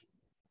number.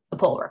 The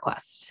pull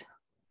request.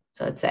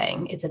 So it's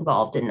saying it's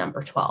involved in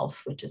number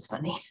 12, which is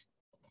funny.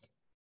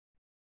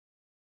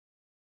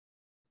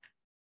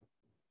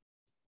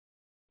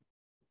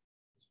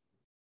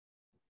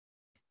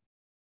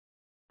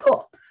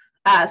 Cool.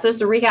 So just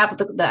to recap,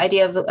 the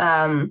idea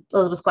of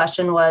Elizabeth's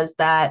question was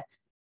that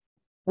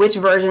which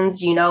versions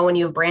do you know when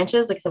you have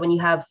branches? Like I said, when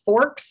you have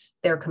forks,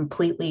 they're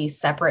completely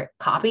separate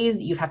copies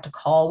that you'd have to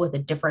call with a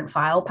different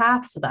file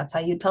path. So that's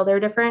how you'd tell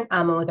they're different.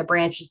 And with a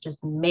branch,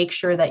 just make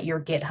sure that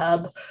your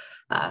GitHub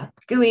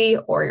GUI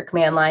or your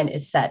command line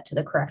is set to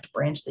the correct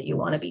branch that you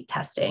want to be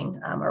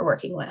testing or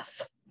working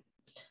with.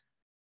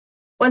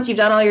 Once you've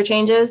done all your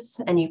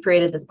changes and you've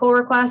created this pull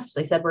request,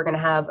 like I said, we're going to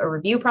have a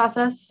review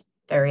process,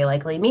 very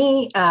likely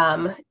me.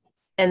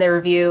 And the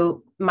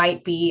review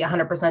might be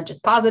 100%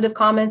 just positive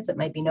comments. It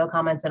might be no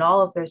comments at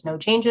all if there's no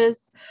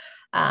changes.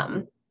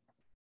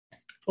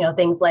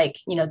 things like,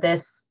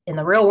 this in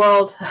the real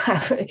world,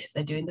 because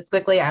I'm doing this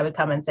quickly, I would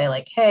come and say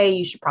like, hey,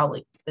 you should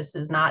probably, this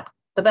is not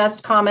the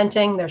best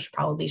commenting. There should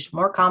probably be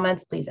more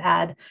comments. Please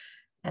add.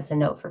 That's a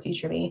note for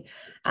future me.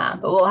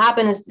 But what will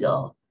happen is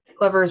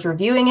whoever is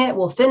reviewing it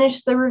will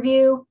finish the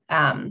review.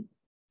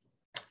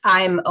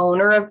 I'm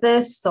owner of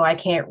this, so I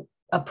can't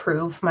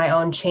approve my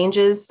own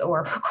changes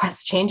or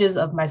request changes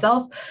of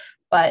myself.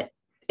 But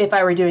if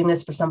I were doing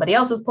this for somebody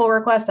else's pull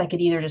request, I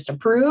could either just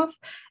approve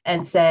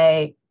and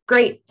say,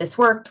 great, this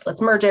worked,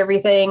 let's merge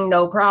everything,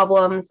 no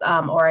problems.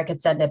 Or I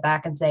could send it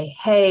back and say,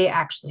 hey,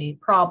 actually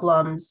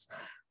problems,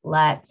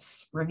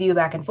 let's review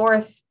back and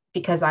forth.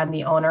 Because I'm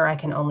the owner, I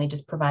can only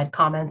just provide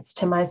comments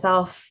to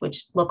myself,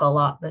 which look a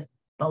lot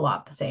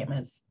the same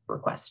as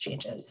request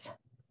changes.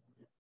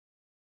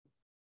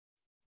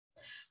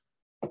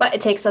 But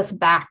it takes us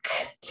back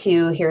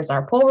to, here's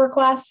our pull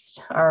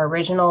request, our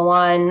original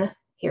one.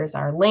 Here's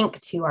our link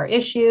to our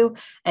issue.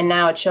 And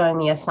now it's showing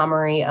me a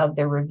summary of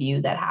the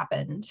review that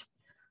happened.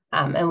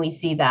 And we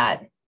see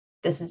that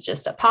this is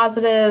just a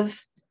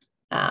positive.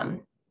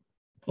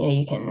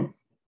 You can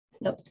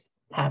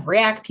have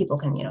react. People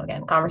can,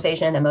 again,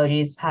 conversation,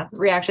 emojis, have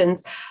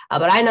reactions.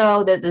 But I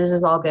know that this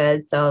is all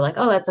good. So like,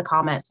 oh, that's a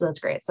comment. So that's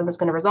great. So I'm just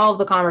going to resolve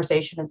the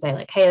conversation and say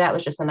like, hey, that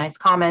was just a nice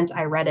comment.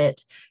 I read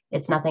it.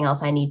 It's nothing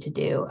else I need to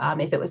do.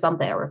 If it was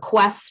something, a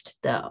request,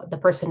 the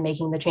person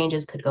making the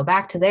changes could go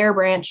back to their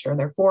branch or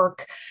their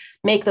fork,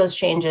 make those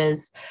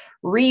changes,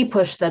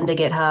 re-push them to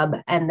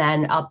GitHub, and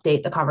then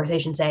update the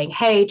conversation saying,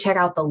 hey, check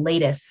out the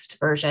latest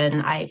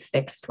version. I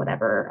fixed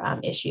whatever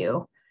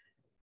issue.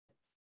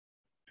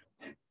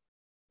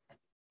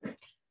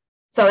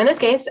 So in this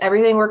case,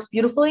 everything works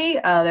beautifully.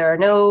 There are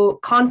no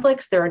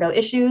conflicts. There are no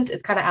issues.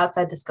 It's kind of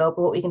outside the scope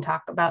of what we can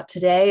talk about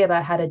today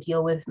about how to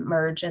deal with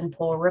merge and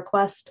pull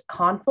request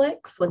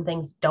conflicts when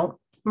things don't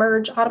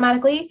merge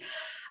automatically.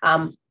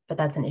 But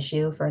that's an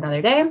issue for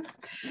another day.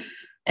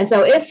 And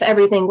so if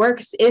everything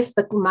works, if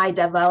my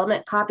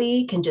development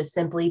copy can just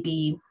simply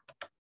be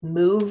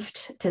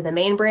moved to the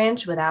main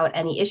branch without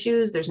any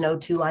issues, there's no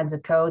 2 lines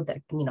of code that,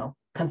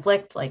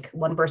 conflict, like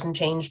one person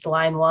changed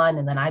line 1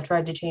 and then I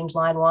tried to change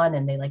line 1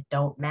 and they like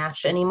don't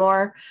match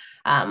anymore.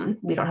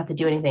 We don't have to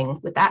do anything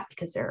with that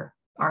because there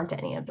aren't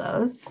any of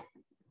those.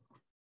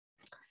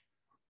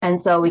 And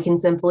so we can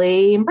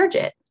simply merge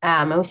it.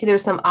 And we see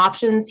there's some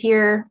options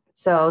here.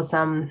 So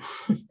some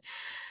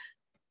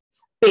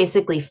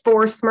basically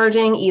force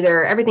merging,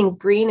 either everything's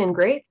green and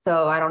great,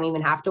 so I don't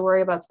even have to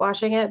worry about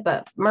squashing it,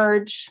 but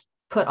merge,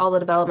 put all the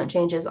development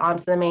changes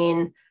onto the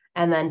main,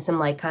 and then some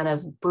like kind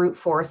of brute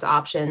force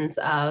options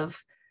of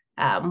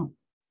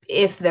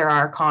if there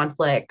are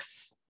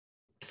conflicts,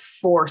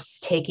 force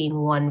taking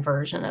one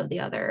version of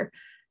the other,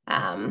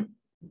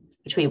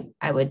 which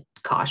I would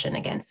caution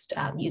against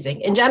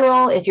using. In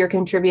general, if you're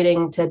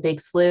contributing to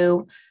Big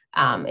Slew,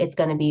 it's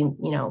going to be,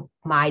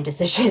 my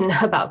decision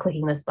about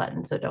clicking this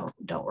button. So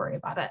don't worry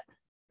about it.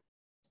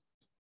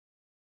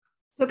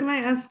 So can I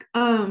ask,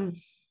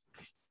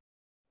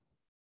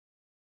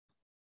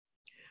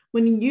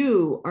 when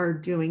you are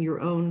doing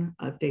your own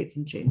updates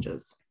and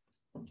changes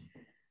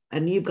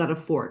and you've got a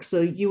fork,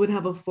 so you would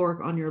have a fork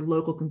on your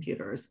local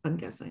computers, I'm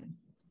guessing.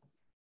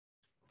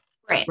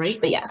 Right?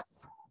 But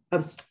yes.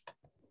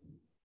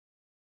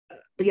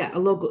 Yeah, a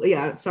local,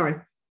 yeah, sorry.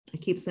 I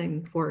keep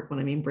saying fork when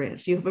I mean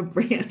branch. You have a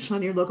branch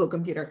on your local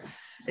computer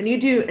and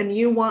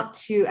you want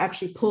to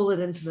actually pull it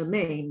into the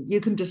main. You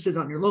can just do it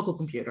on your local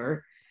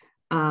computer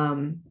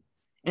and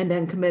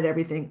then commit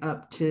everything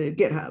up to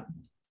GitHub,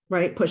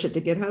 right? Push it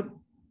to GitHub.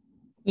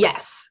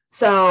 Yes.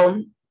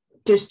 So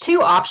there's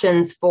 2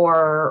 options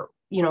for,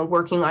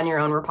 working on your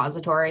own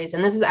repositories.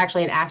 And this is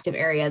actually an active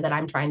area that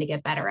I'm trying to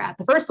get better at.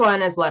 The first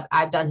one is what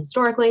I've done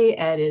historically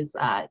and is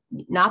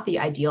not the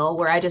ideal,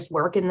 where I just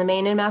work in the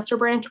main and master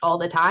branch all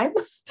the time.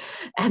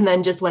 And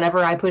then just whenever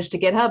I push to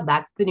GitHub,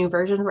 that's the new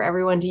version for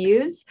everyone to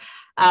use.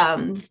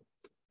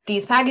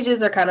 These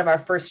packages are kind of our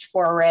first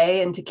foray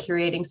into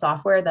creating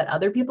software that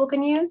other people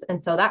can use. And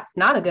so that's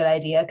not a good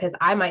idea because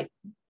I might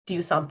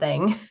do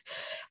something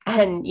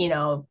and,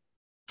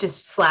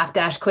 just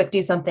slapdash quick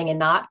do something and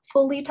not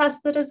fully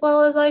test it as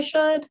well as I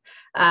should.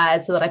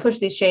 So that I push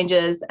these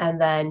changes and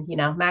then,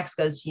 Max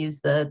goes to use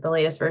the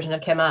latest version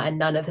of Kima and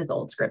none of his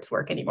old scripts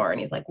work anymore.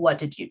 And he's like, what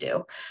did you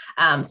do?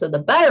 So the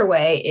better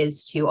way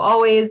is to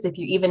always,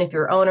 even if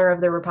you're owner of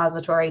the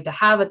repository, to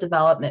have a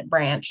development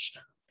branch,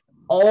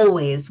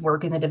 always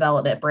work in the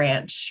development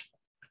branch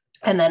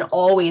and then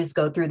always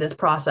go through this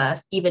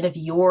process, even if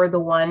you're the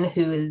one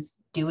who is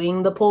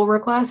doing the pull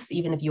requests,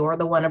 even if you're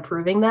the one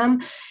approving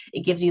them.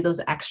 It gives you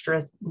those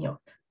extra,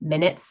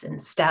 minutes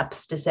and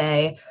steps to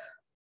say,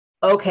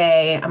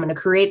 okay, I'm going to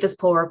create this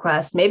pull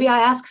request. Maybe I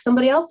ask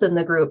somebody else in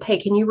the group, hey,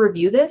 can you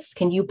review this?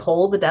 Can you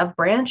pull the dev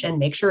branch and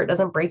make sure it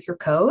doesn't break your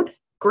code?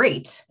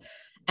 Great.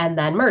 And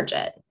then merge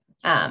it.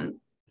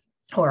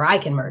 Or I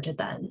can merge it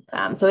then.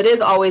 So it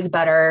is always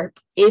better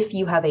if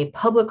you have a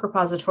public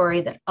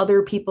repository that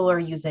other people are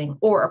using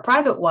or a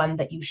private one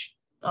that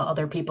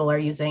other people are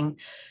using,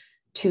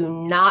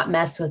 to not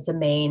mess with the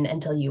main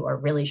until you are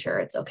really sure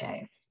it's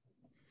okay.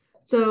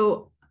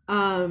 So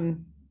So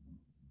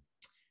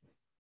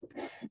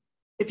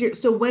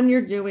when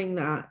you're doing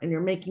that and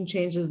you're making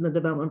changes in the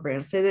development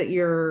branch, say that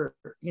you're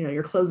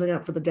closing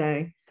up for the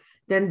day,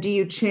 then do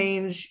you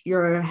change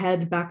your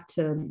head back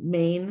to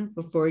main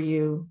before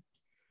you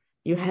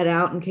head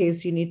out, in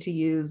case you need to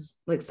use,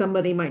 like,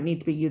 somebody might need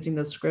to be using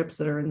those scripts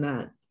that are in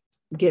that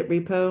Git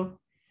repo,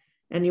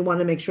 and you want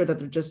to make sure that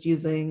they're just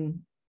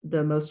using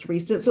the most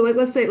recent. So, like,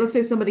 let's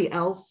say somebody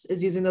else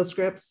is using those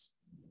scripts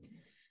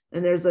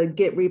and there's a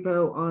Git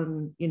repo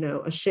on,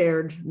 a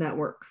shared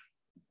network.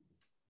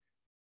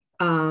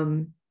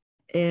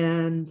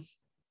 And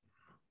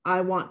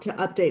I want to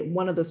update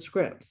one of the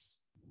scripts.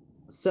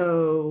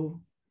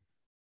 So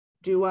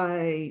do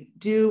I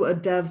do a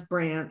dev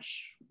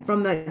branch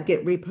from that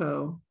Git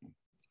repo?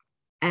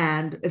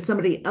 And if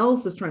somebody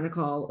else is trying to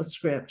call a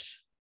script,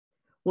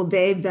 will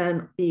they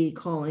then be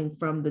calling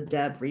from the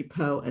dev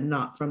repo and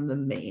not from the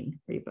main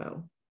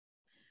repo?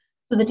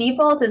 So the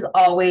default is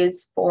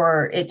always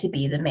for it to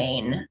be the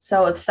main.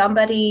 So if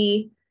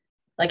somebody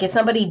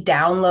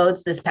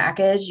downloads this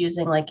package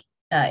using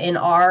in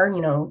R,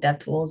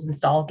 DevTools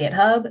install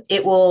GitHub,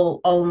 it will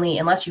only,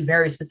 unless you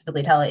very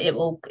specifically tell it, it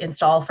will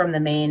install from the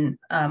main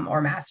or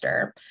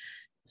master.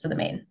 So the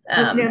main.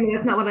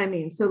 That's not what I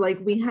mean. So like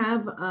we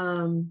have,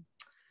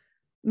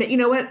 you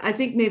know what? I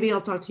think maybe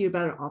I'll talk to you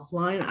about it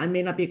offline. I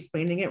may not be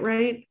explaining it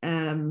right.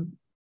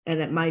 And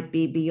it might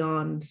be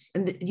beyond,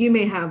 and you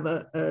may have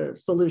a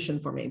solution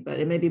for me, but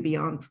it may be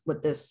beyond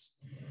what this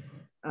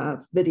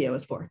video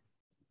is for.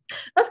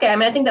 Okay. I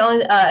mean, I think the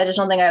only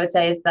additional thing I would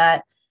say is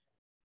that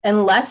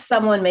unless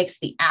someone makes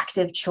the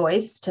active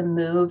choice to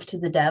move to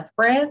the dev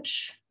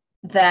branch,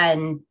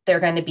 then they're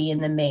going to be in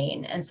the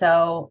main. And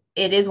so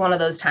it is one of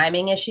those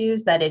timing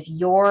issues that if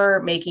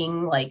you're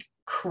making like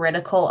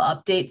critical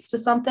updates to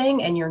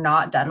something and you're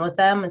not done with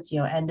them, it's,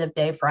 end of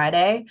day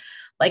Friday,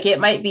 like it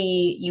might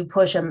be you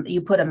put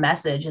a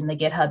message in the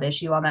GitHub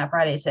issue on that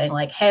Friday saying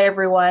like, hey,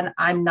 everyone,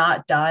 I'm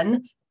not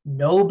done.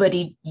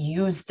 Nobody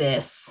use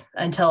this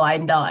until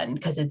I'm done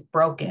because it's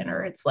broken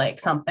or it's like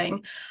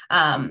something.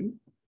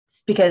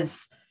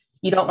 Because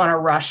you don't want to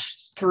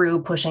rush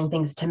through pushing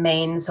things to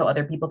main so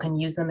other people can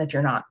use them if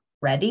you're not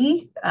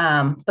ready.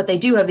 But they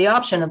do have the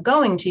option of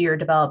going to your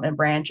development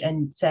branch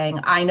and saying,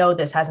 I know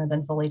this hasn't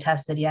been fully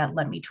tested yet.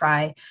 Let me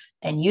try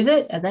and use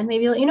it. And then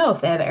maybe let you know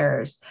if they have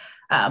errors.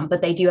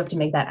 But they do have to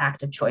make that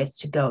active choice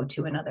to go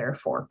to another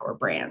fork or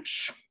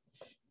branch.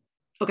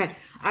 Okay.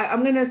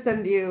 I'm going to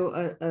send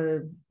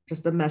you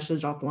just a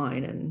message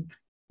offline and,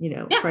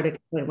 try to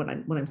explain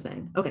what I'm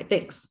saying. Okay,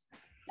 thanks.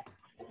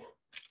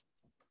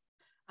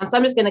 So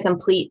I'm just going to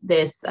complete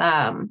this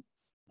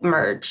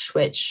merge,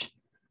 which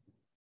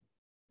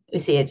we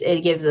see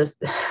it gives us,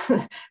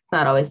 it's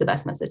not always the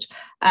best message,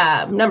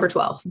 number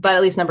 12, but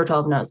at least number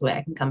 12 knows the way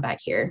I can come back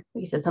here.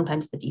 Like you said,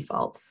 sometimes the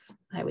defaults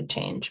I would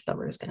change, but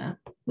we're just going to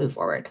move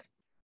forward.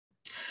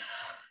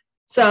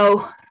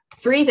 So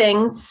 3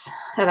 things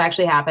have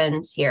actually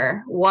happened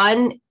here.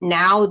 One,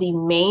 now the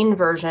main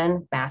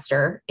version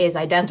master is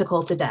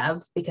identical to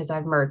dev because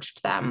I've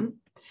merged them.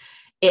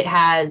 It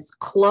has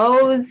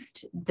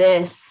closed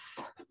this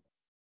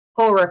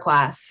pull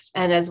request.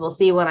 And as we'll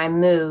see when I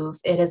move,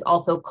 it has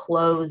also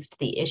closed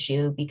the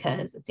issue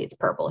because, let's see, it's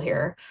purple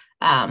here,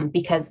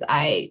 because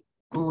I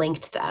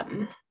linked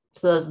them.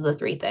 So those are the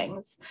 3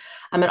 things.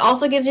 It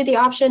also gives you the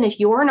option, if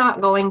you're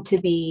not going to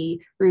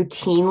be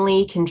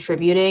routinely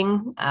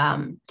contributing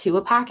to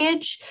a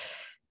package,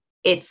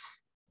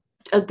 it's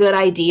a good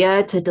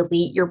idea to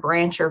delete your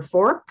branch or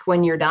fork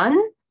when you're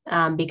done,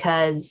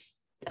 because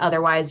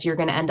otherwise you're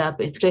going to end up,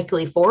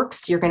 particularly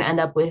forks, you're going to end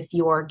up with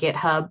your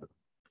GitHub,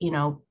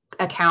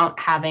 account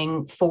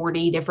having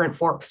 40 different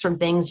forks from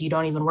things you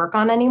don't even work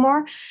on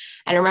anymore.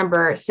 And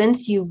remember,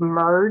 since you've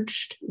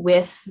merged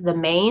with the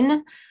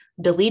main,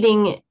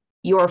 deleting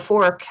your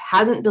fork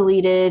hasn't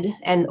deleted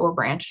or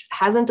branch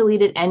hasn't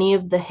deleted any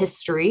of the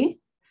history,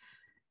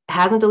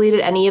 hasn't deleted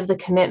any of the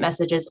commit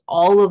messages.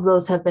 All of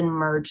those have been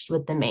merged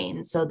with the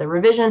main. So the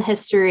revision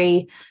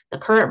history, the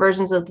current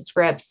versions of the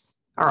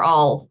scripts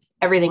are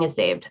everything is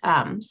saved.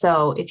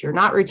 So if you're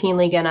not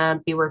routinely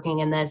gonna be working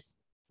in this,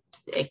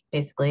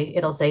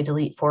 it'll say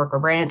delete fork or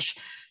branch,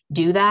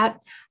 do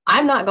that.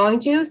 I'm not going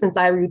to, since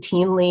I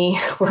routinely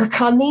work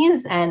on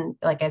these. And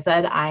like I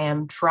said, I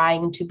am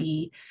trying to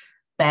be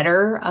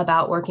better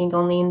about working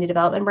only in the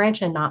development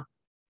branch and not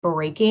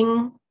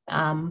breaking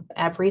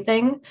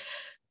everything.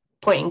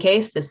 Point in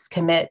case, this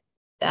commit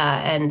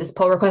and this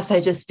pull request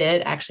I just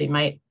did actually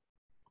might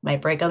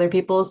break other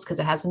people's because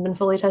it hasn't been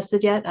fully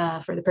tested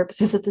yet for the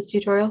purposes of this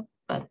tutorial,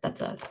 but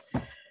that's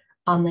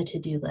on the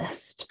to-do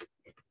list.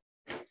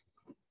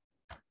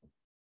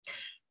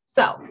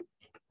 So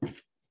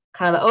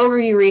kind of the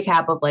overview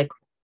recap of like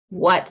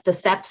what the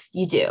steps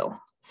you do.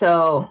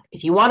 So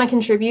if you want to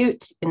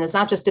contribute, and it's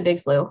not just a big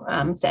slew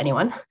to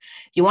anyone,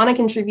 if you want to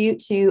contribute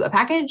to a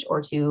package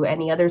or to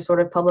any other sort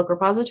of public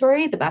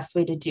repository, the best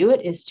way to do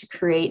it is to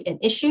create an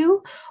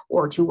issue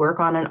or to work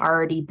on an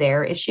already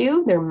there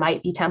issue. There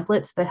might be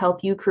templates that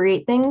help you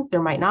create things.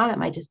 There might not. It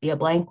might just be a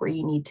blank where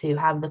you need to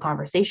have the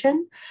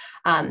conversation.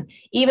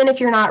 Even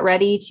if you're not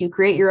ready to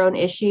create your own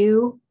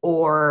issue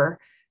or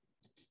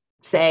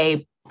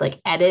say, like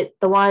edit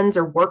the ones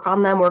or work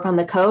on them, work on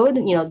the code,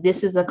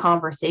 this is a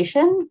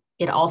conversation.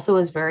 It also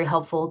is very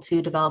helpful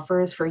to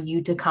developers for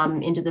you to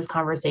come into this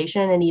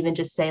conversation and even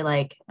just say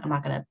like, I'm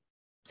not going to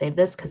save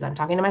this because I'm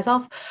talking to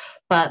myself.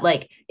 But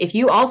like, if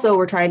you also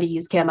were trying to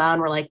use Canva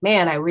and were like,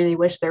 man, I really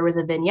wish there was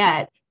a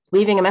vignette,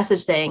 leaving a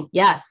message saying,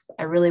 yes,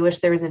 I really wish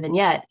there was a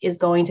vignette is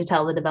going to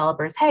tell the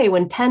developers, hey,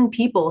 when 10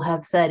 people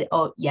have said,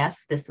 oh,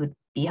 yes, this would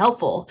be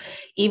helpful,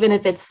 even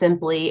if it's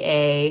simply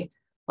a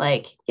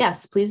like,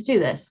 yes, please do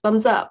this,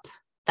 thumbs up.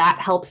 That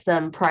helps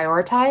them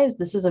prioritize.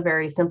 This is a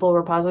very simple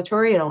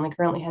repository. It only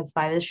currently has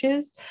 5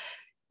 issues.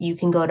 You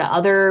can go to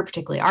other,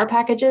 particularly R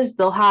packages,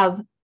 they'll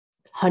have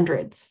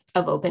hundreds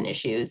of open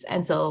issues.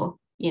 And so,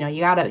 you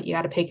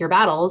gotta pick your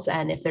battles.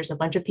 And if there's a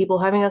bunch of people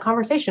having a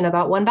conversation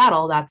about one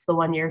battle, that's the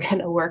one you're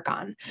gonna work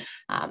on.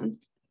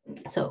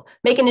 So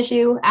make an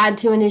issue, add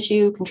to an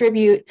issue,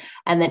 contribute.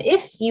 And then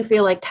if you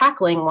feel like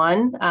tackling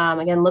one,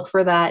 again, look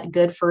for that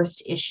good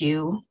first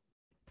issue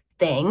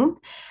thing.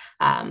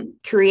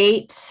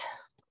 Create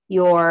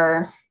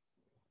your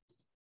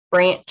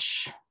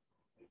branch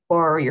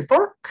or your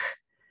fork.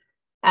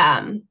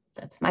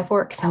 That's my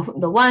fork,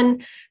 the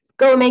one.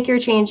 Go make your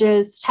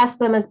changes, test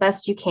them as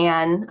best you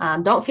can.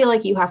 Don't feel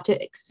like you have to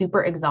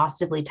super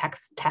exhaustively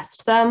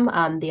test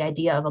them. The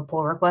idea of a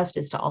pull request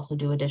is to also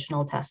do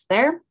additional tests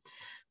there.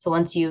 So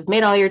once you've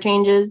made all your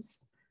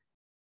changes,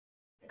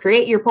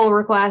 create your pull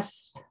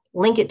request,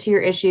 link it to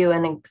your issue,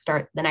 and then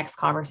start the next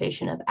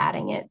conversation of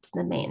adding it to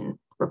the main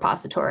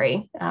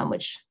repository,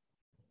 which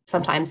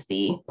sometimes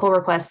the pull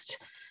request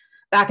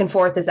back and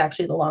forth is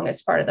actually the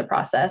longest part of the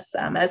process,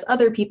 as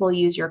other people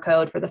use your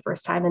code for the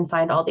first time and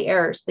find all the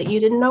errors that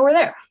you didn't know were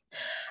there.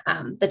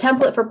 The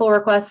template for pull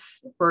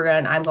requests,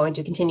 I'm going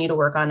to continue to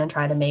work on and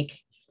try to make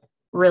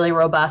really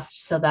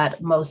robust so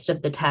that most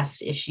of the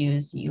test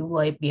issues you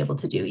will be able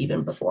to do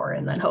even before,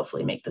 and then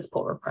hopefully make this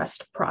pull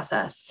request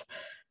process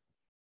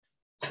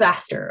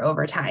faster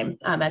over time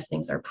as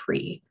things are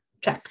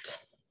pre-checked.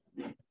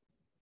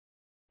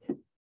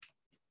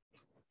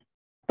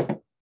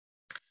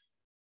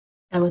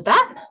 And with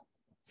that,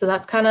 so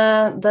that's kind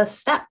of the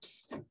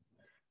steps. Like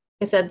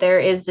I said, there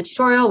is the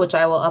tutorial, which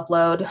I will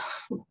upload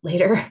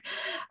later,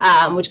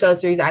 which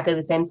goes through exactly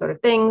the same sort of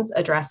things,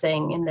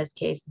 addressing, in this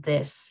case,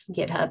 this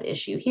GitHub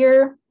issue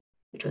here,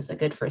 which was a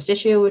good first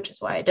issue, which is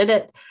why I did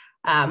it,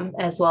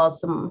 as well as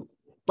some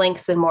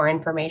links and more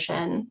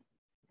information.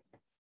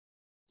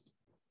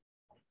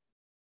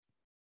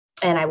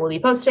 And I will be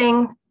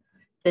posting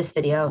this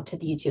video to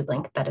the YouTube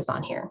link that is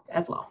on here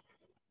as well,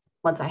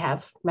 once I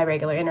have my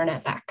regular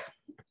internet back.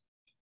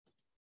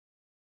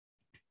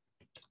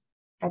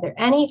 Are there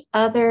any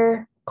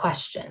other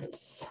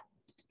questions?